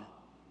God.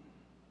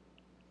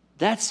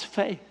 That's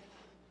faith.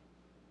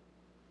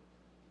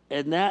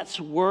 And that's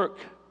work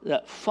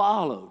that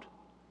followed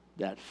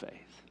that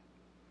faith.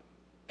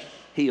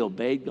 He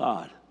obeyed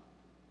God.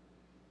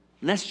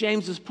 And that's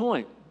James's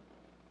point.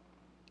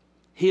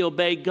 He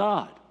obeyed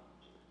God.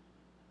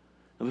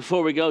 And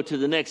before we go to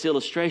the next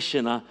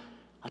illustration, I'll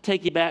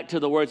take you back to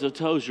the words of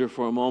Tozer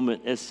for a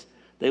moment as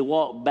they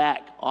walked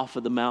back off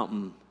of the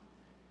mountain.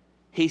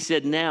 He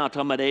said, now,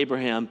 talking about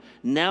Abraham,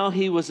 now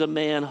he was a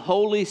man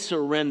wholly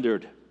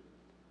surrendered,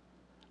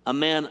 a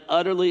man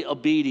utterly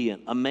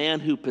obedient, a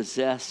man who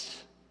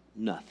possessed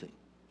nothing.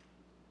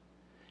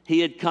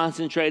 He had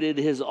concentrated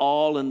his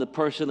all in the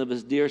person of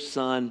his dear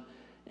son,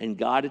 and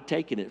God had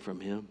taken it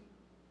from him.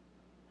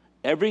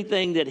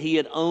 Everything that he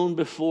had owned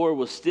before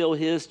was still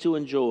his to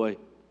enjoy.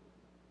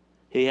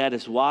 He had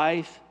his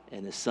wife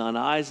and his son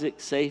Isaac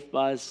safe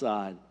by his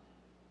side.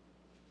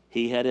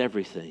 He had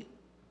everything,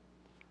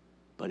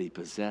 but he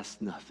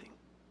possessed nothing.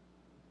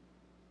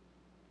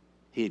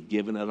 He had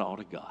given it all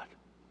to God.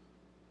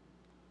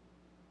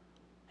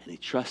 And he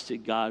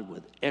trusted God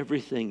with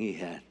everything he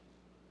had.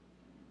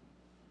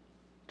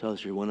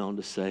 Tozer went on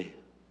to say,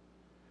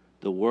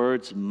 the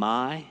words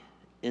my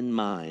and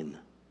mine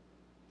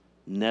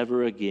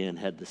never again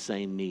had the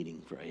same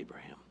meaning for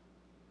Abraham.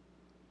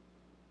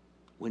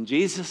 When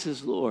Jesus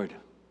is Lord,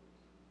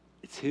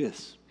 it's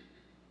his.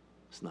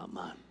 It's not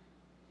mine.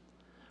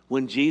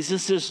 When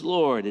Jesus is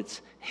Lord,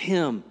 it's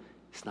him.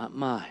 It's not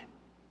mine.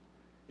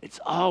 It's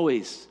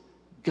always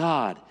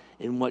God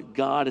and what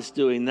God is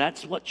doing.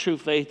 That's what true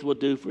faith will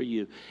do for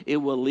you. It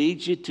will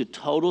lead you to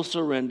total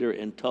surrender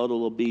and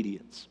total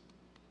obedience.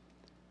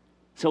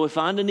 So we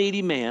find a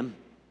needy man.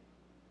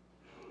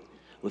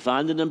 We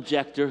find an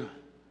objector.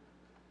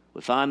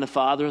 We find the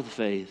father of the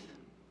faith.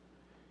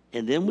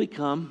 And then we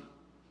come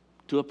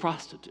to a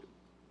prostitute.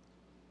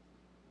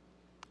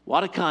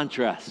 What a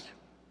contrast.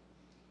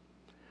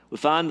 We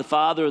find the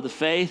father of the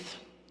faith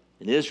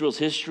in Israel's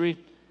history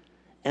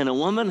and a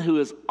woman who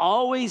is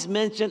always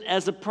mentioned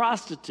as a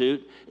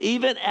prostitute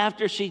even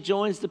after she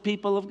joins the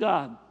people of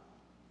God.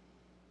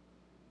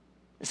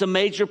 It's a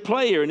major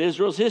player in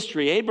Israel's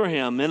history,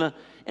 Abraham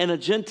and a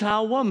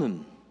Gentile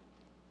woman.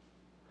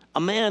 A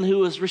man who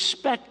was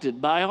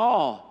respected by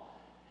all.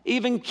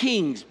 Even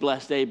kings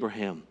blessed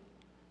Abraham.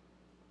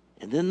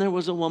 And then there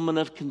was a woman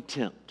of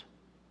contempt.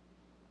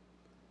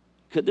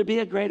 Could there be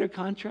a greater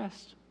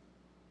contrast?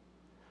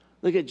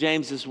 Look at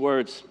James's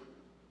words.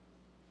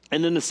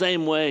 And in the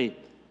same way,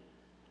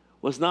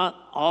 was not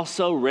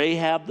also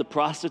Rahab the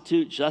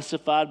prostitute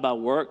justified by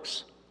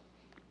works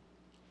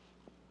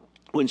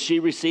when she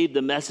received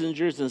the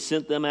messengers and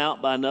sent them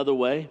out by another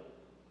way?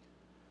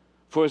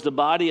 For as the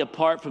body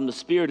apart from the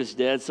spirit is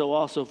dead, so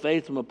also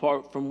faith from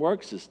apart from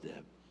works is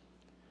dead.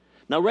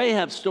 Now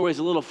Rahab's story is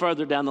a little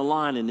further down the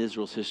line in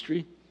Israel's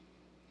history.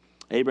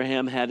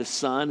 Abraham had a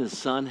son, his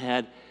son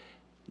had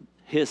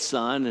his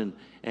son,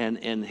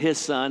 and his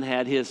son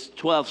had his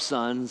 12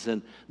 sons,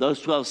 and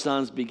those 12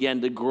 sons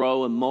began to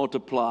grow and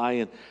multiply,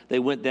 and they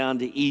went down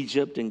to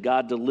Egypt, and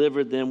God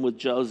delivered them with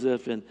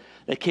Joseph, and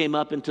they came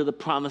up into the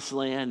promised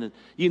land. And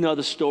you know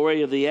the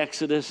story of the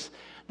Exodus.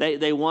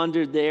 They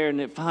wandered there,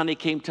 and it finally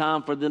came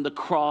time for them to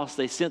cross.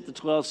 They sent the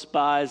 12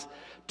 spies.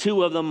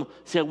 2 of them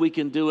said, we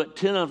can do it.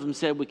 10 of them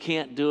said, we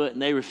can't do it,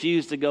 and they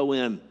refused to go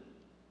in.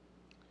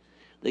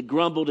 They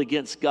grumbled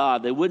against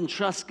God. They wouldn't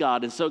trust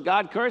God, and so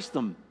God cursed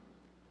them.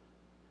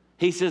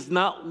 He says,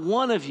 not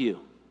one of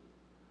you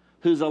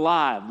who's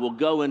alive will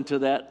go into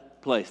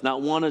that place.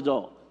 Not one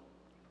adult.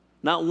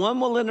 Not one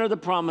will enter the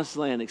promised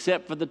land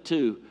except for the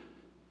 2,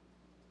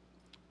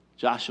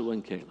 Joshua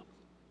and Caleb.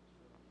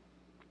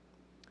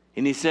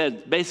 And he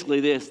said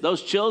basically this,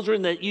 those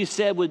children that you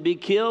said would be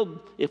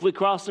killed if we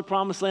cross the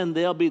promised land,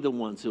 they'll be the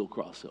ones who will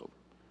cross over.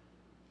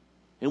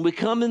 And we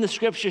come in the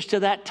scriptures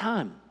to that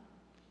time.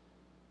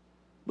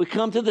 We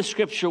come to the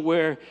scripture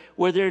where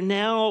they're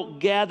now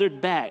gathered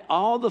back.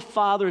 All the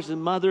fathers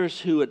and mothers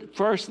who had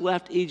first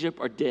left Egypt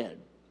are dead.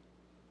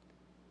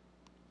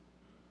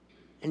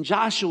 And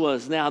Joshua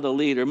is now the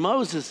leader.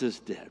 Moses is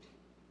dead.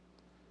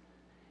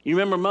 You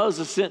remember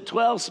Moses sent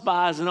 12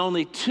 spies and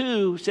only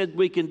 2 said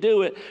we can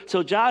do it.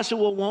 So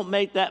Joshua won't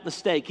make that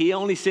mistake. He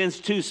only sends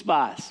 2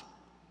 spies.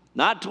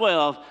 Not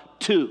 12,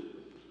 2.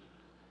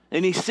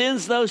 And he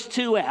sends those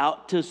 2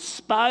 out to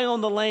spy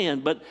on the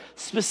land, but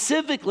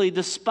specifically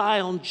to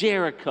spy on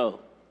Jericho.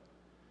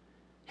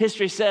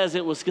 History says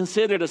it was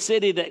considered a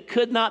city that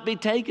could not be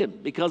taken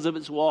because of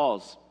its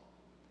walls.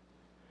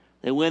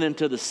 They went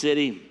into the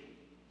city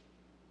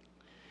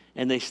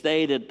and they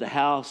stayed at the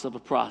house of a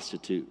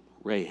prostitute,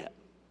 Rahab.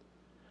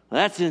 Well,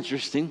 that's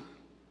interesting.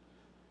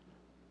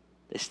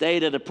 They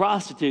stayed at a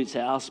prostitute's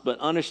house, but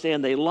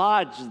understand they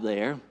lodged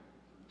there.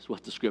 That's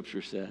what the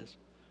scripture says.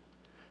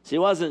 She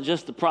wasn't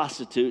just a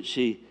prostitute.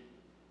 She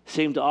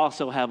seemed to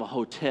also have a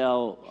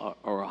hotel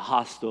or a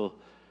hostel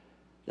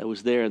that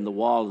was there in the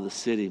wall of the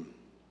city.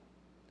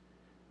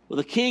 Well,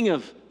 the king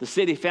of the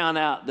city found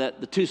out that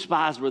the 2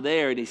 spies were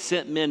there, and he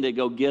sent men to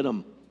go get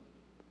them.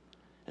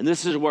 And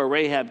this is where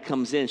Rahab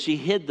comes in. She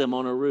hid them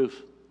on a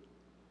roof.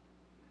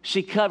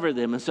 She covered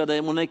them. And so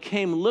when they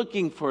came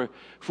looking for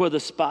the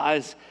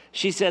spies,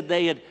 she said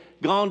they had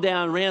gone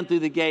down, ran through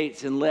the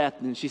gates, and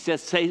left. And she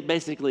says,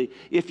 basically,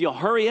 if you'll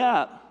hurry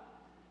up,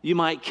 you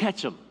might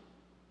catch them.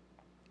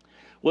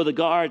 Well, the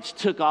guards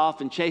took off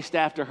and chased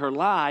after her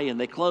lie, and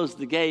they closed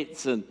the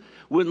gates and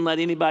wouldn't let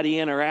anybody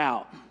in or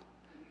out.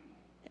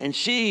 And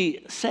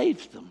she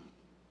saved them.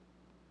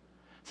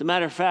 As a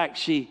matter of fact,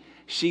 she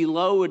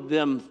lowered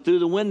them through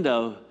the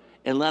window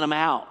and let them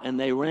out, and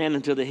they ran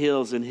into the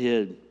hills and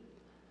hid.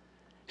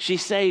 She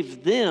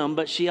saved them,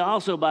 but she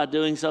also, by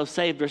doing so,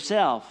 saved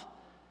herself.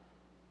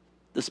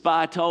 The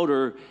spy told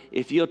her,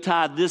 if you'll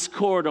tie this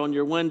cord on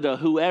your window,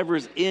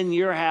 whoever's in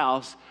your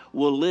house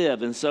will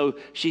live. And so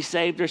she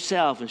saved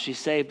herself and she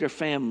saved her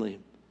family.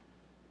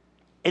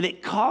 And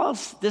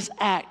this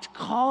act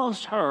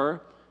caused her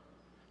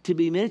to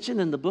be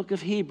mentioned in the book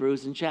of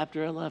Hebrews in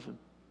chapter 11,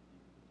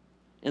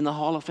 in the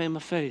Hall of Fame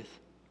of Faith.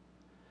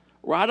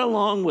 Right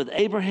along with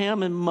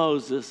Abraham and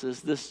Moses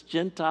as this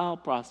Gentile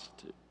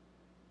prostitute.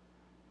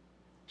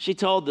 She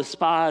told the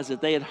spies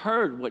that they had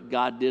heard what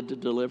God did to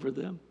deliver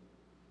them.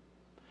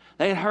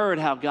 They had heard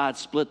how God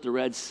split the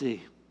Red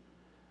Sea.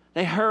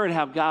 They heard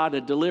how God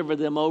had delivered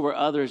them over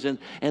others, and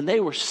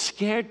they were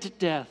scared to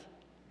death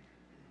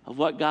of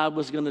what God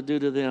was going to do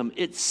to them.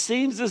 It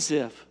seems as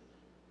if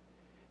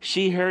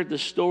she heard the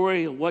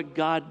story of what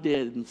God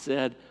did and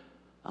said,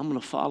 I'm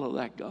going to follow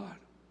that God.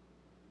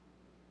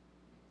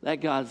 That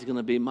God's going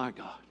to be my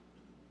God.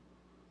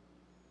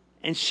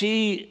 and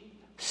she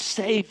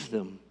saved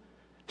them.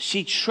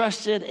 She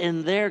trusted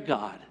in their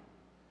God,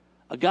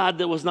 a God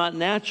that was not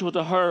natural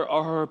to her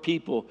or her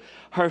people.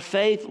 Her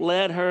faith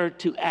led her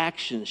to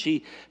action.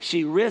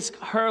 She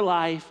risked her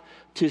life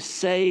to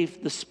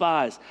save the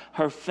spies.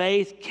 Her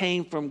faith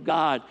came from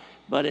God,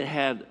 but it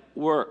had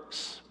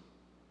works.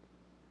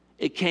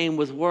 It came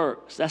with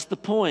works. That's the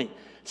point.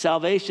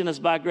 Salvation is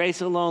by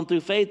grace alone,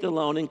 through faith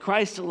alone, in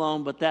Christ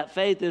alone, but that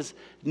faith is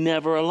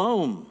never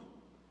alone.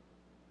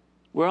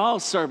 We're all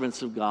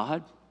servants of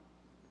God.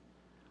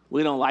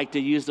 We don't like to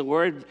use the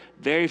word.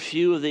 Very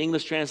few of the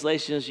English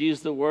translations use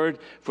the word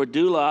for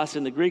doulos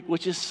in the Greek,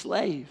 which is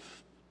slave.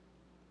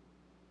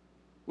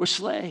 We're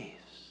slaves.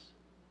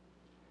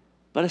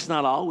 But it's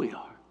not all we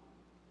are.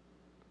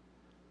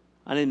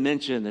 I didn't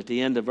mention at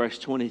the end of verse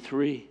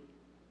 23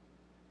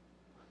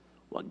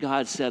 what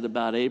God said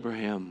about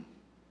Abraham.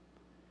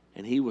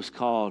 And he was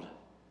called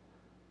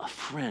a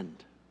friend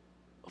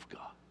of God.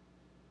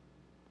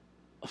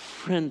 A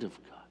friend of God.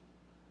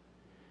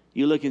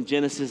 You look in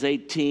Genesis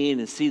 18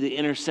 and see the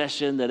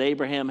intercession that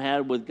Abraham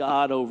had with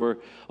God over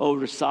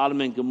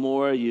Sodom and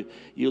Gomorrah. You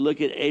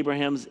look at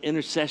Abraham's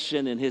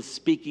intercession and his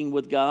speaking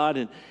with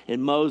God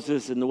and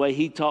Moses and the way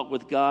he talked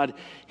with God.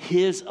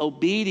 His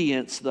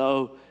obedience,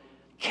 though,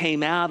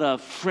 came out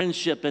of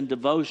friendship and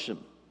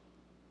devotion.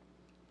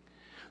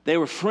 They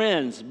were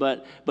friends,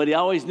 but he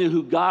always knew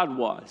who God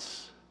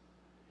was,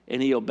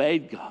 and he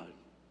obeyed God.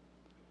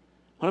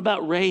 What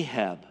about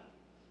Rahab?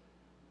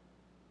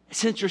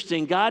 It's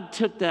interesting. God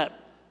took that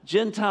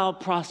Gentile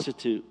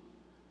prostitute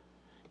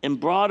and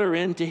brought her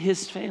into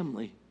his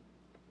family.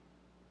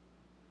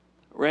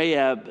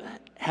 Rahab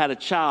had a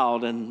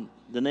child, and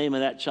the name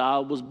of that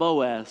child was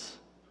Boaz.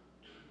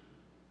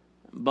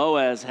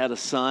 Boaz had a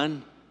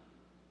son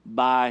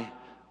by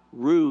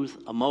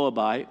Ruth, a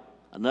Moabite,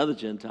 another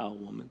Gentile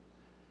woman.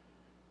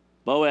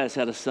 Boaz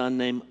had a son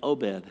named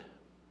Obed.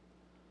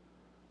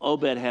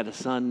 Obed had a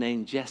son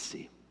named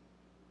Jesse.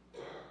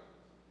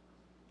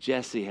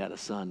 Jesse had a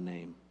son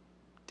named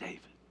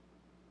David.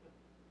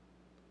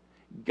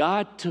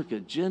 God took a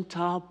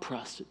Gentile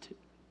prostitute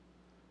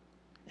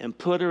and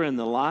put her in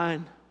the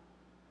line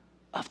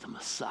of the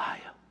Messiah.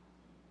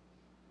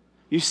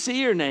 You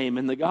see her name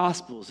in the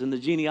Gospels, in the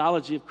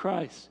genealogy of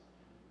Christ.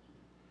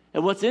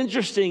 And what's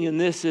interesting in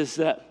this is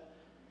that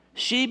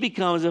she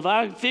becomes, if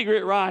I figure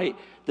it right,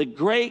 the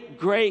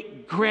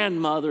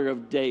great-great-grandmother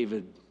of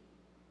David.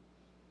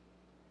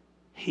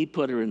 He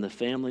put her in the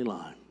family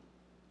line.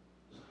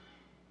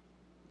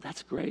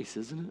 That's grace,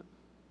 isn't it?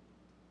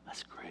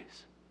 That's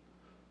grace.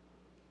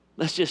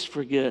 Let's just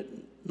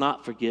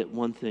not forget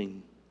one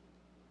thing.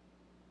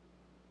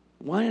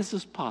 Why is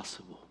this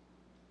possible?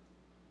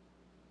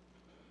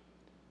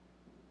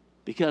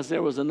 Because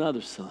there was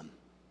another son.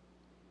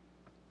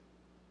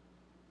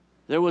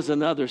 There was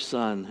another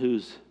son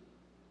whose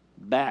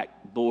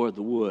back bore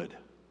the wood.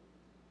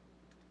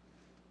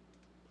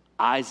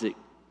 Isaac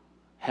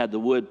had the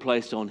wood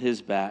placed on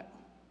his back.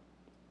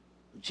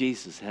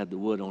 Jesus had the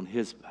wood on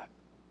his back.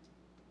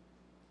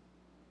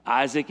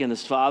 Isaac and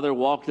his father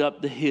walked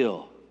up the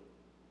hill.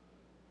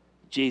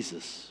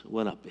 Jesus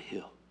went up the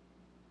hill.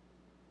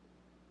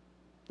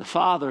 The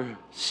father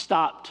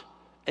stopped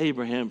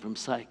Abraham from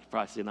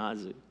sacrificing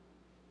Isaac.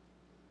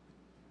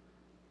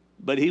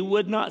 But he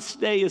would not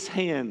stay his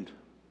hand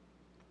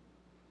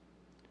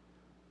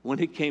when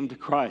it came to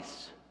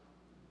Christ.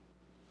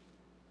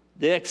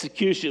 The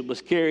execution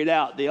was carried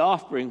out. The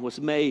offering was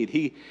made.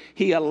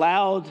 He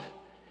allowed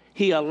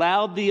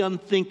the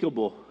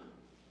unthinkable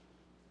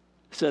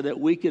so that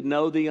we could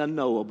know the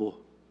unknowable.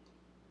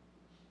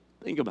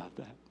 Think about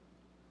that.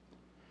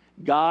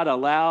 God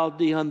allowed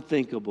the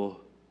unthinkable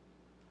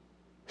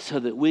so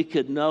that we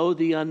could know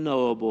the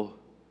unknowable,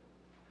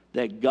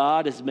 that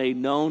God has made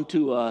known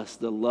to us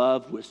the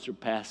love which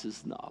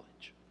surpasses knowledge.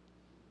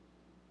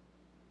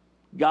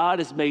 God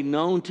has made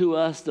known to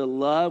us the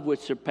love which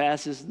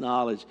surpasses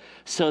knowledge,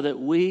 so that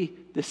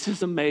this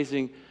is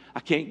amazing, I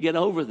can't get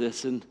over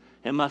this in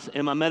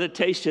my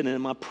meditation and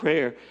in my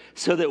prayer,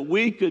 so that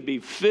we could be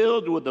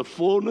filled with the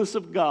fullness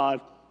of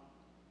God.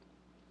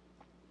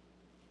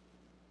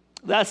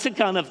 That's the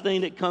kind of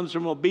thing that comes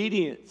from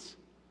obedience.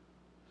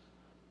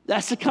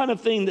 That's the kind of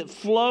thing that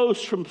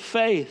flows from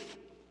faith.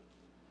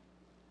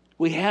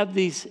 We have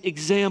these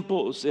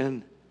examples,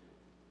 and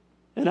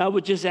I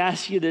would just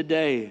ask you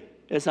today,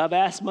 as I've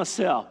asked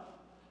myself,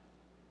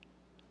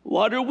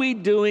 what are we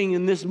doing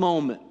in this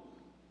moment?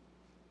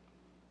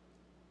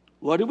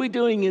 What are we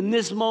doing in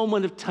this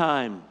moment of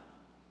time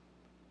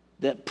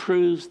that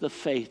proves the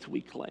faith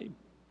we claim?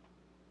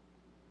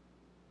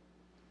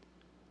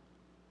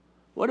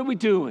 What are we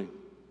doing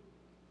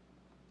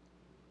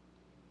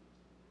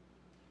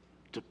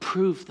to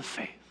prove the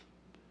faith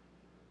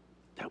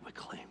that we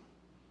claim?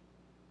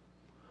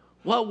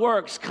 What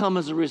works come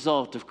as a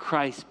result of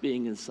Christ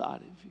being inside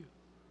of you?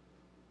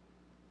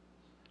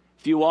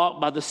 If you walk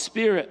by the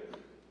Spirit,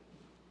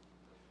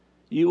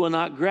 you will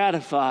not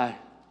gratify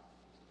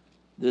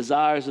the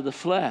desires of the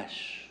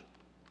flesh.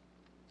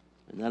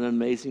 Isn't that an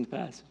amazing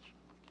passage?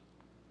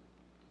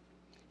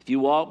 If you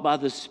walk by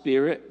the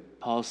Spirit,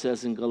 Paul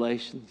says in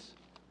Galatians,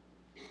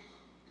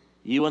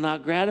 you will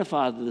not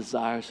gratify the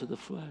desires of the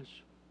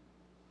flesh.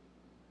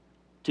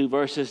 2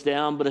 verses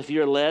down, but if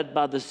you're led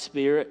by the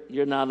Spirit,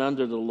 you're not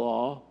under the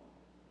law.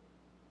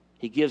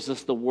 He gives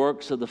us the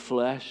works of the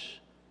flesh.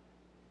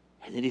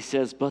 And then he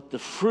says, but the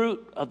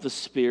fruit of the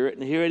Spirit,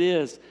 and here it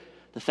is,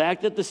 the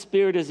fact that the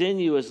Spirit is in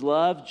you is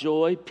love,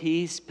 joy,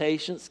 peace,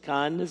 patience,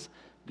 kindness,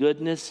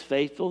 goodness,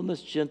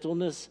 faithfulness,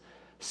 gentleness,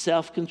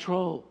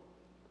 self-control.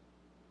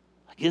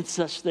 Against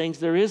such things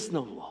there is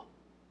no law.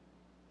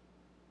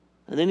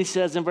 And then he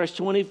says in verse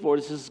 24,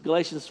 this is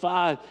Galatians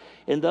 5,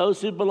 and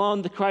those who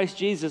belong to Christ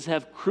Jesus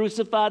have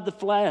crucified the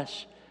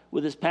flesh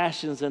with its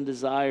passions and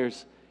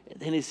desires. And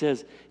then he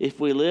says, if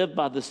we live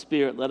by the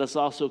Spirit, let us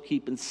also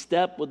keep in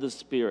step with the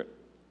Spirit.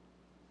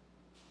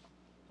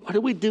 What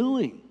are we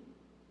doing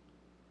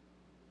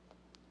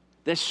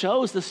that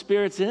shows the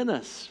Spirit's in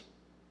us?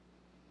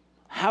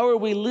 How are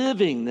we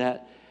living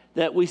that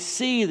we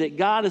see that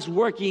God is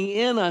working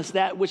in us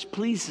that which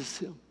pleases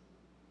Him?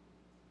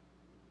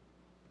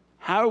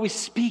 How are we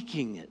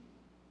speaking it?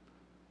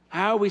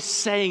 How are we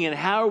saying it?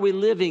 How are we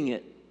living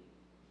it?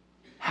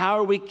 How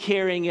are we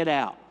carrying it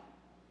out?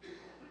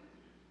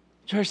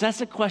 Church,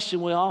 that's a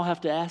question we all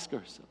have to ask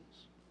ourselves.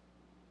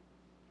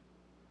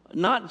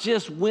 Not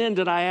just when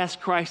did I ask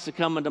Christ to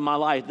come into my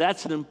life?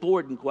 That's an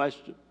important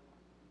question.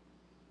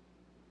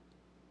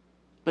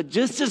 But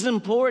just as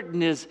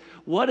important is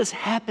what has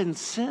happened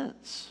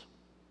since.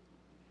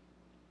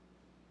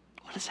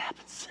 What has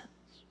happened since?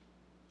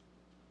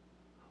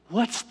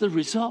 What's the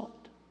result?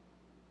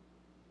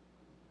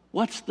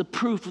 What's the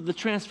proof of the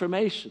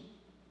transformation?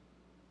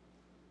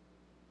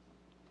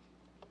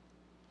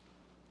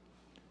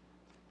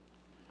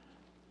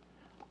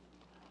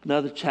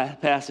 Another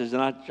passage,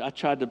 and I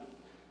tried to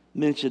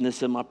mention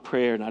this in my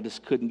prayer, and I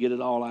just couldn't get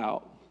it all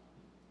out.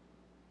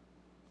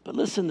 But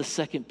listen to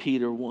 2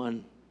 Peter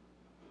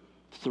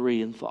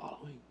 1:3 and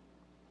following.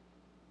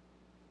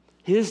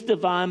 His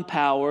divine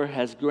power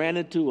has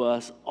granted to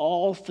us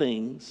all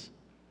things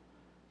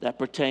that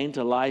pertain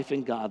to life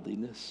and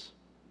godliness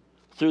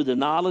through the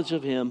knowledge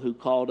of Him who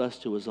called us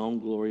to His own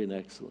glory and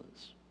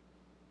excellence,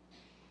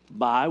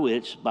 by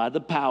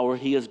the power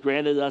He has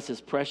granted us His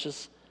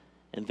precious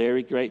and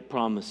very great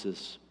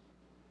promises,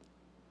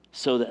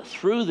 so that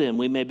through them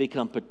we may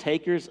become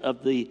partakers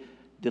of the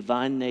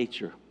divine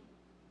nature,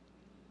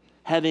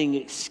 having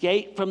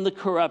escaped from the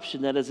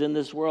corruption that is in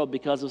this world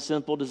because of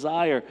sinful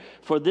desire.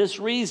 For this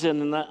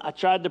reason, and I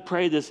tried to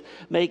pray this,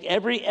 make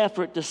every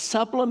effort to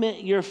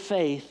supplement your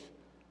faith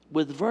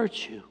with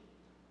virtue,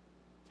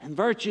 and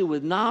virtue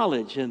with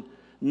knowledge, and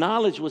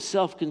knowledge with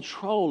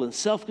self-control, and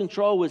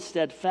self-control with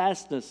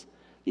steadfastness.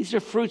 These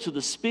are fruits of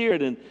the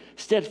Spirit, and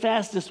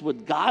steadfastness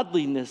with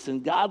godliness,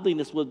 and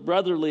godliness with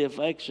brotherly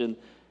affection,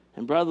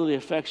 and brotherly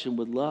affection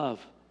with love.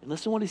 And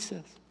listen to what he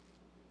says.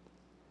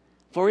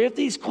 For if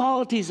these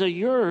qualities are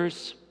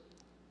yours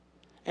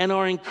and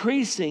are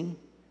increasing,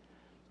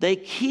 they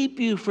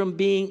keep you from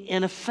being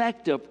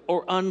ineffective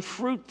or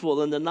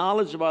unfruitful in the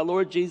knowledge of our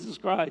Lord Jesus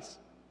Christ.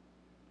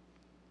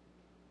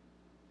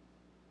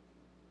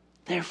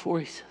 Therefore,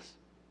 he says,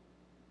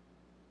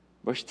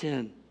 verse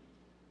 10,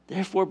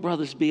 therefore,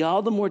 brothers, be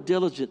all the more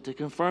diligent to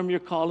confirm your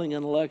calling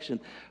and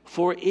election.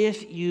 For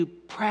if you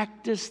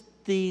practice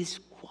these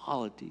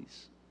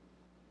qualities,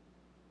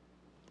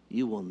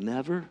 you will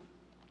never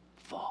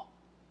fall.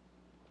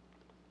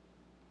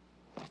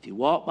 If you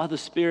walk by the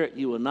Spirit,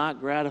 you will not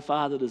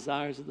gratify the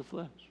desires of the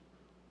flesh.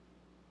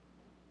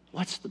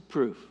 What's the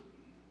proof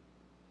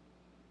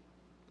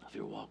of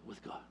your walk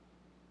with God?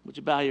 Would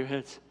you bow your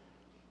heads?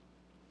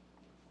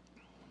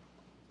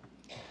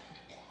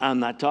 I'm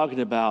not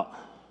talking about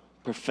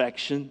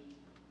perfection,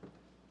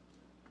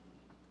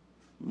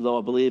 though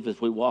I believe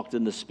if we walked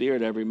in the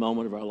Spirit every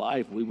moment of our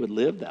life, we would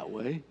live that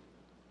way.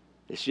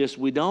 It's just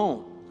we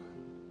don't.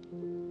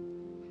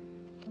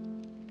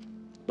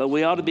 But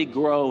we ought to be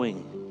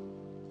growing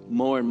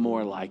more and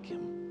more like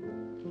Him.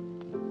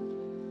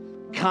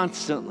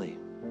 Constantly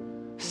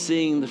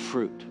seeing the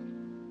fruit.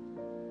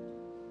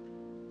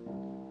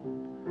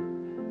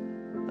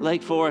 At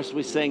Lake Forest,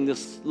 we sang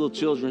this little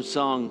children's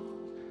song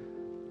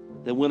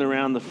that went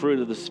around the fruit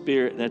of the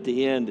Spirit, and at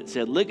the end it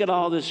said, look at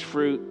all this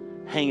fruit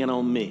hanging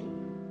on me.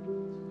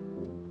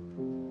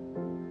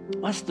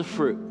 What's the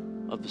fruit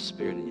of the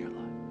Spirit in your life?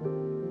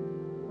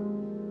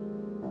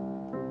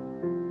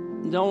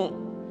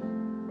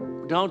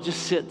 Don't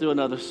just sit through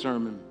another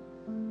sermon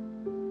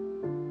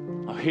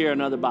or hear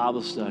another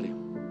Bible study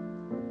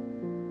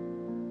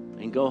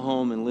and go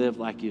home and live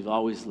like you've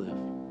always lived.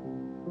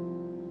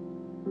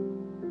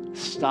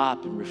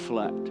 Stop and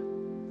reflect.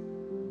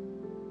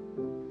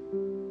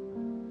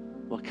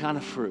 What kind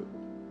of fruit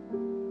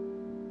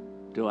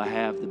do I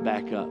have to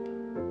back up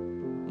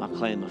my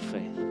claim of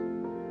faith?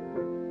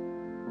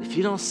 If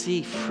you don't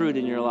see fruit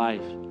in your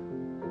life,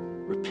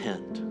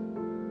 repent.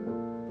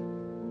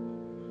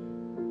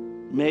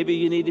 Maybe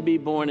you need to be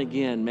born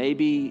again.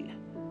 Maybe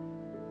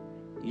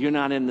you're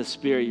not in the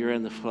Spirit, you're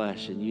in the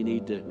flesh, and you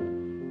need to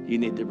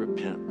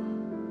repent.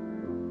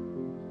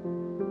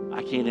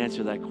 I can't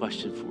answer that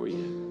question for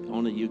you.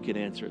 Only you can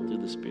answer it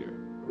through the Spirit.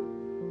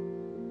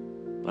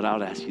 But I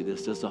would ask you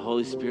this: does the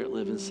Holy Spirit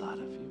live inside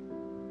of you?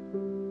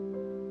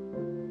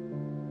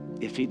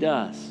 If He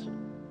does,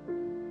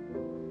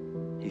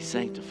 He's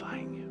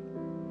sanctifying you.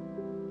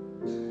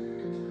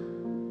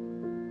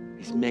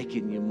 He's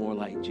making you more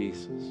like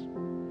Jesus.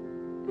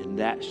 And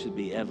that should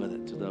be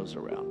evident to those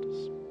around us.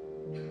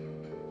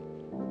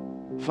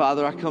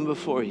 Father, I come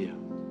before you.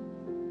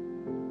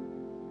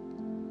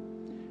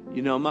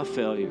 You know my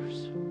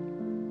failures.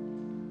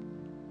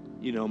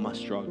 You know my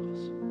struggles.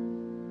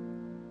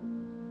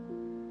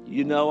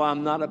 You know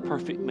I'm not a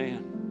perfect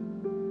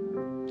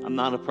man. I'm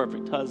not a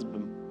perfect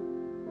husband.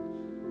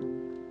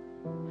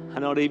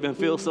 I don't even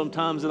feel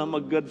sometimes that I'm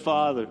a good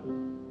father.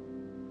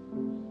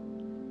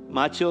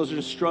 My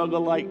children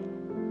struggle like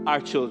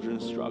our children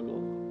struggle.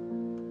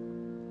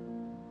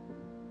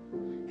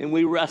 And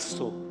we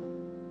wrestle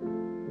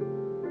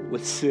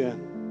with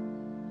sin.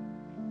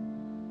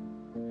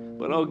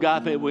 But oh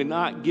God, may we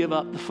not give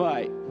up the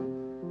fight.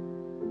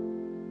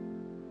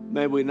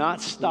 May we not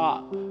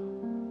stop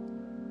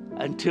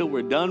until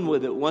we're done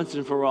with it once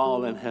and for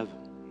all in heaven.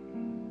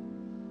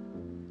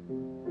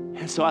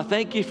 And so I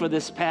thank you for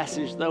this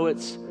passage, though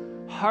it's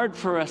hard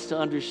for us to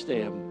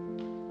understand.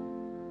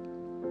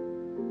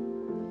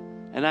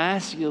 And I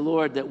ask you,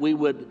 Lord, that we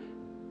would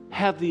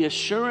have the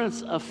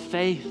assurance of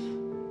faith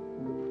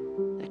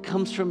that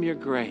comes from your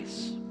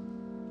grace,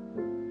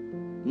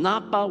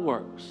 not by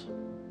works,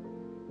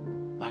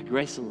 by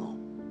grace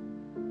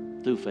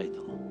alone, through faith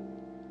alone.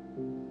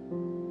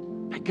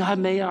 And God,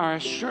 may our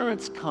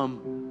assurance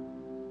come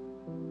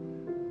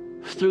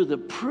through the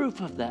proof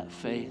of that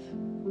faith,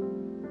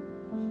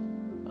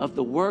 of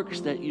the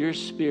works that your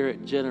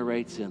Spirit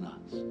generates in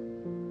us.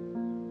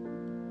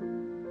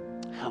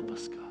 Help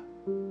us, God.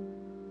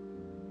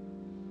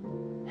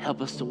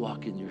 Help us to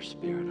walk in your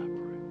Spirit, I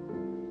pray.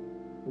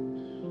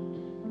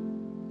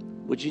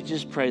 Would you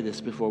just pray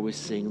this before we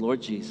sing?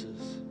 Lord Jesus,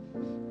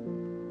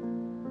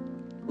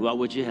 what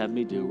would you have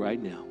me do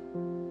right now?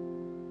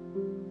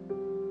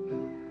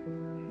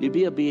 You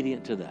be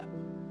obedient to that.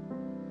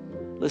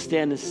 Let's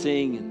stand and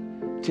sing.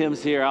 And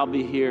Tim's here. I'll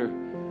be here.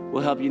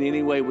 We'll help you in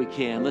any way we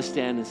can. Let's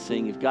stand and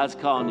sing. If God's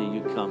calling you,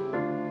 you come.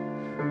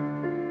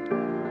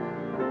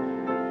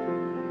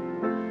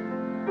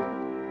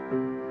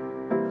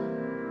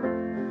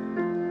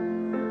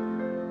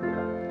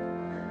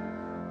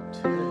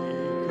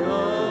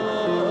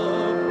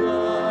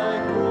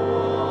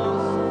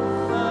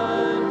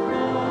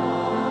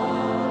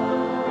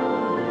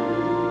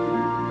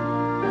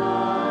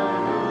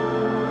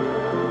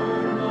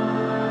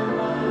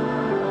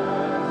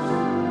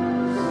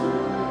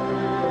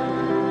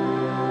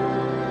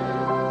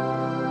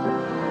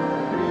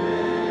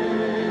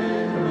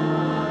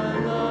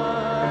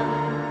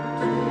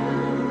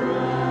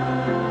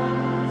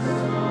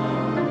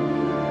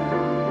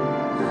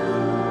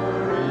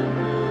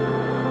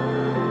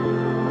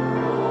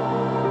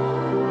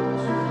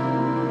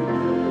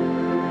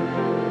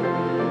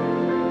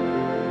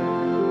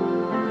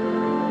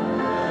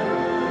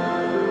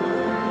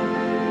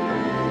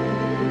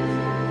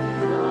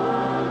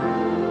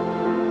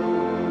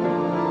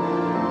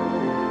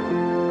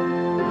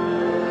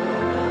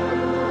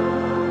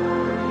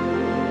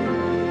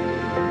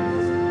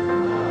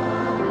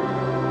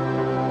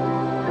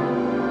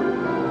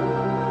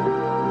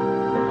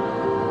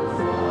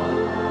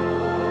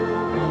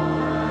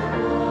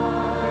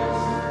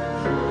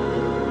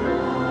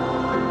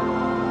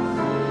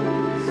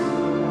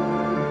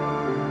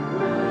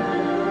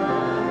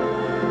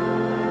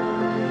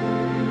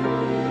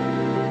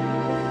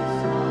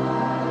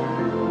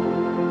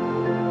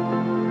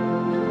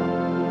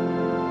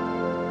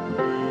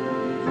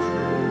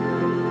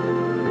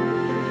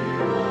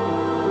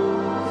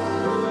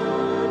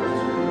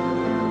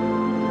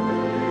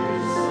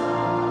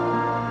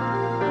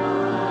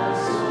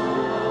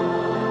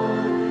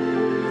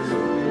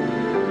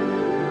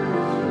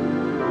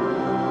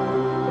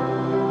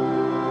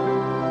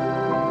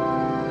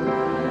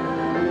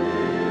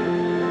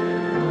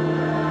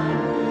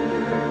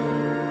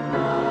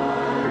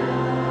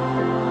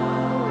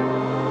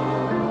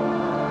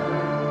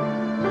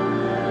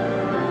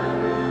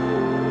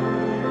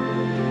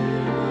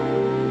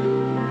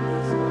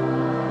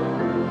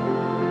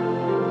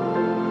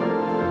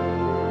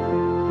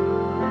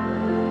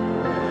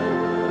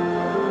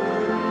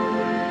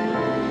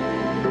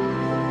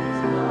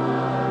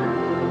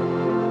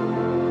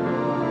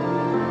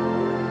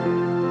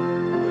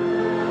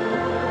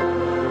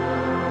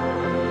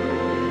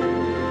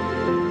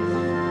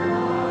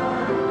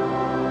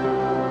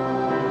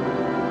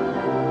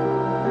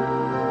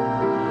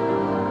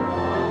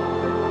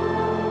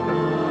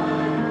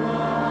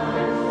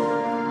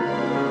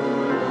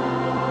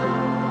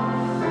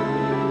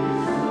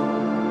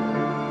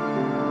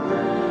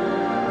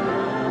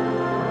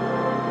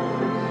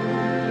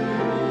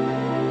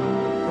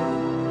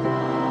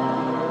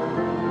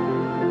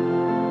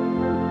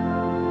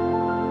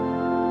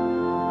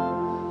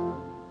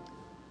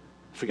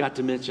 Forgot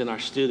to mention our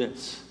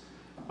students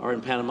are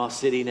in Panama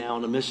City now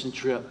on a mission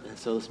trip. And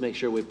so let's make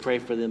sure we pray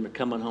for them. They're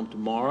coming home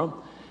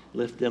tomorrow.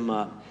 Lift them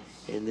up.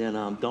 And then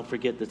don't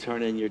forget to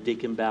turn in your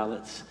deacon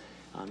ballots.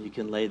 You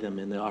can lay them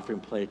in the offering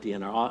plate at the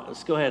end.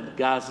 Let's go ahead,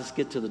 guys. Let's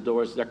get to the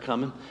doors. They're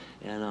coming.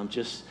 And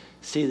just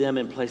see them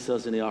and place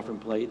those in the offering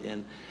plate.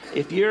 And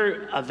if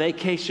you're a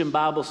Vacation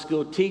Bible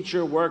School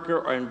teacher, worker,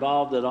 or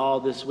involved at all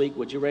this week,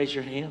 would you raise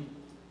your hand?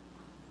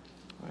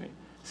 All right.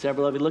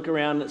 Several of you, look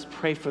around. Let's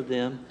pray for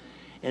them.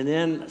 And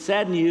then,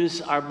 sad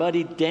news, our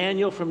buddy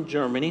Daniel from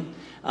Germany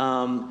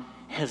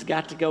has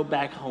got to go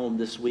back home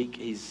this week.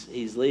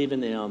 He's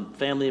leaving,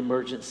 family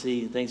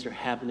emergency, things are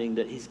happening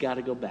that he's got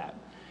to go back.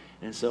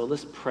 And so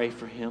let's pray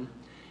for him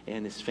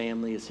and his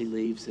family as he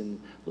leaves, and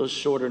a little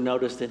shorter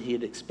notice than he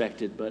had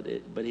expected, but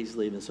he's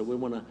leaving. So we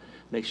want to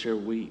make sure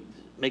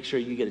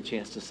you get a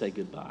chance to say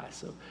goodbye.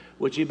 So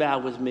would you bow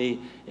with me?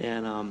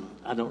 And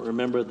I don't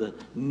remember the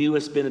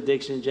newest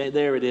benediction. Jay,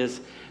 there it is.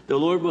 The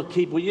Lord will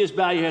keep, will you just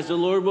bow your heads? The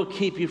Lord will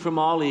keep you from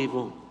all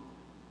evil.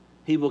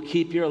 He will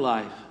keep your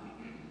life.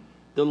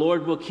 The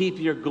Lord will keep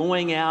your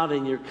going out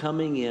and your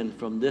coming in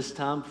from this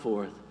time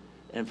forth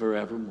and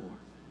forevermore.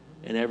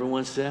 And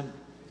everyone said,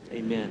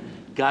 amen.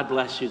 God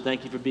bless you.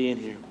 Thank you for being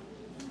here.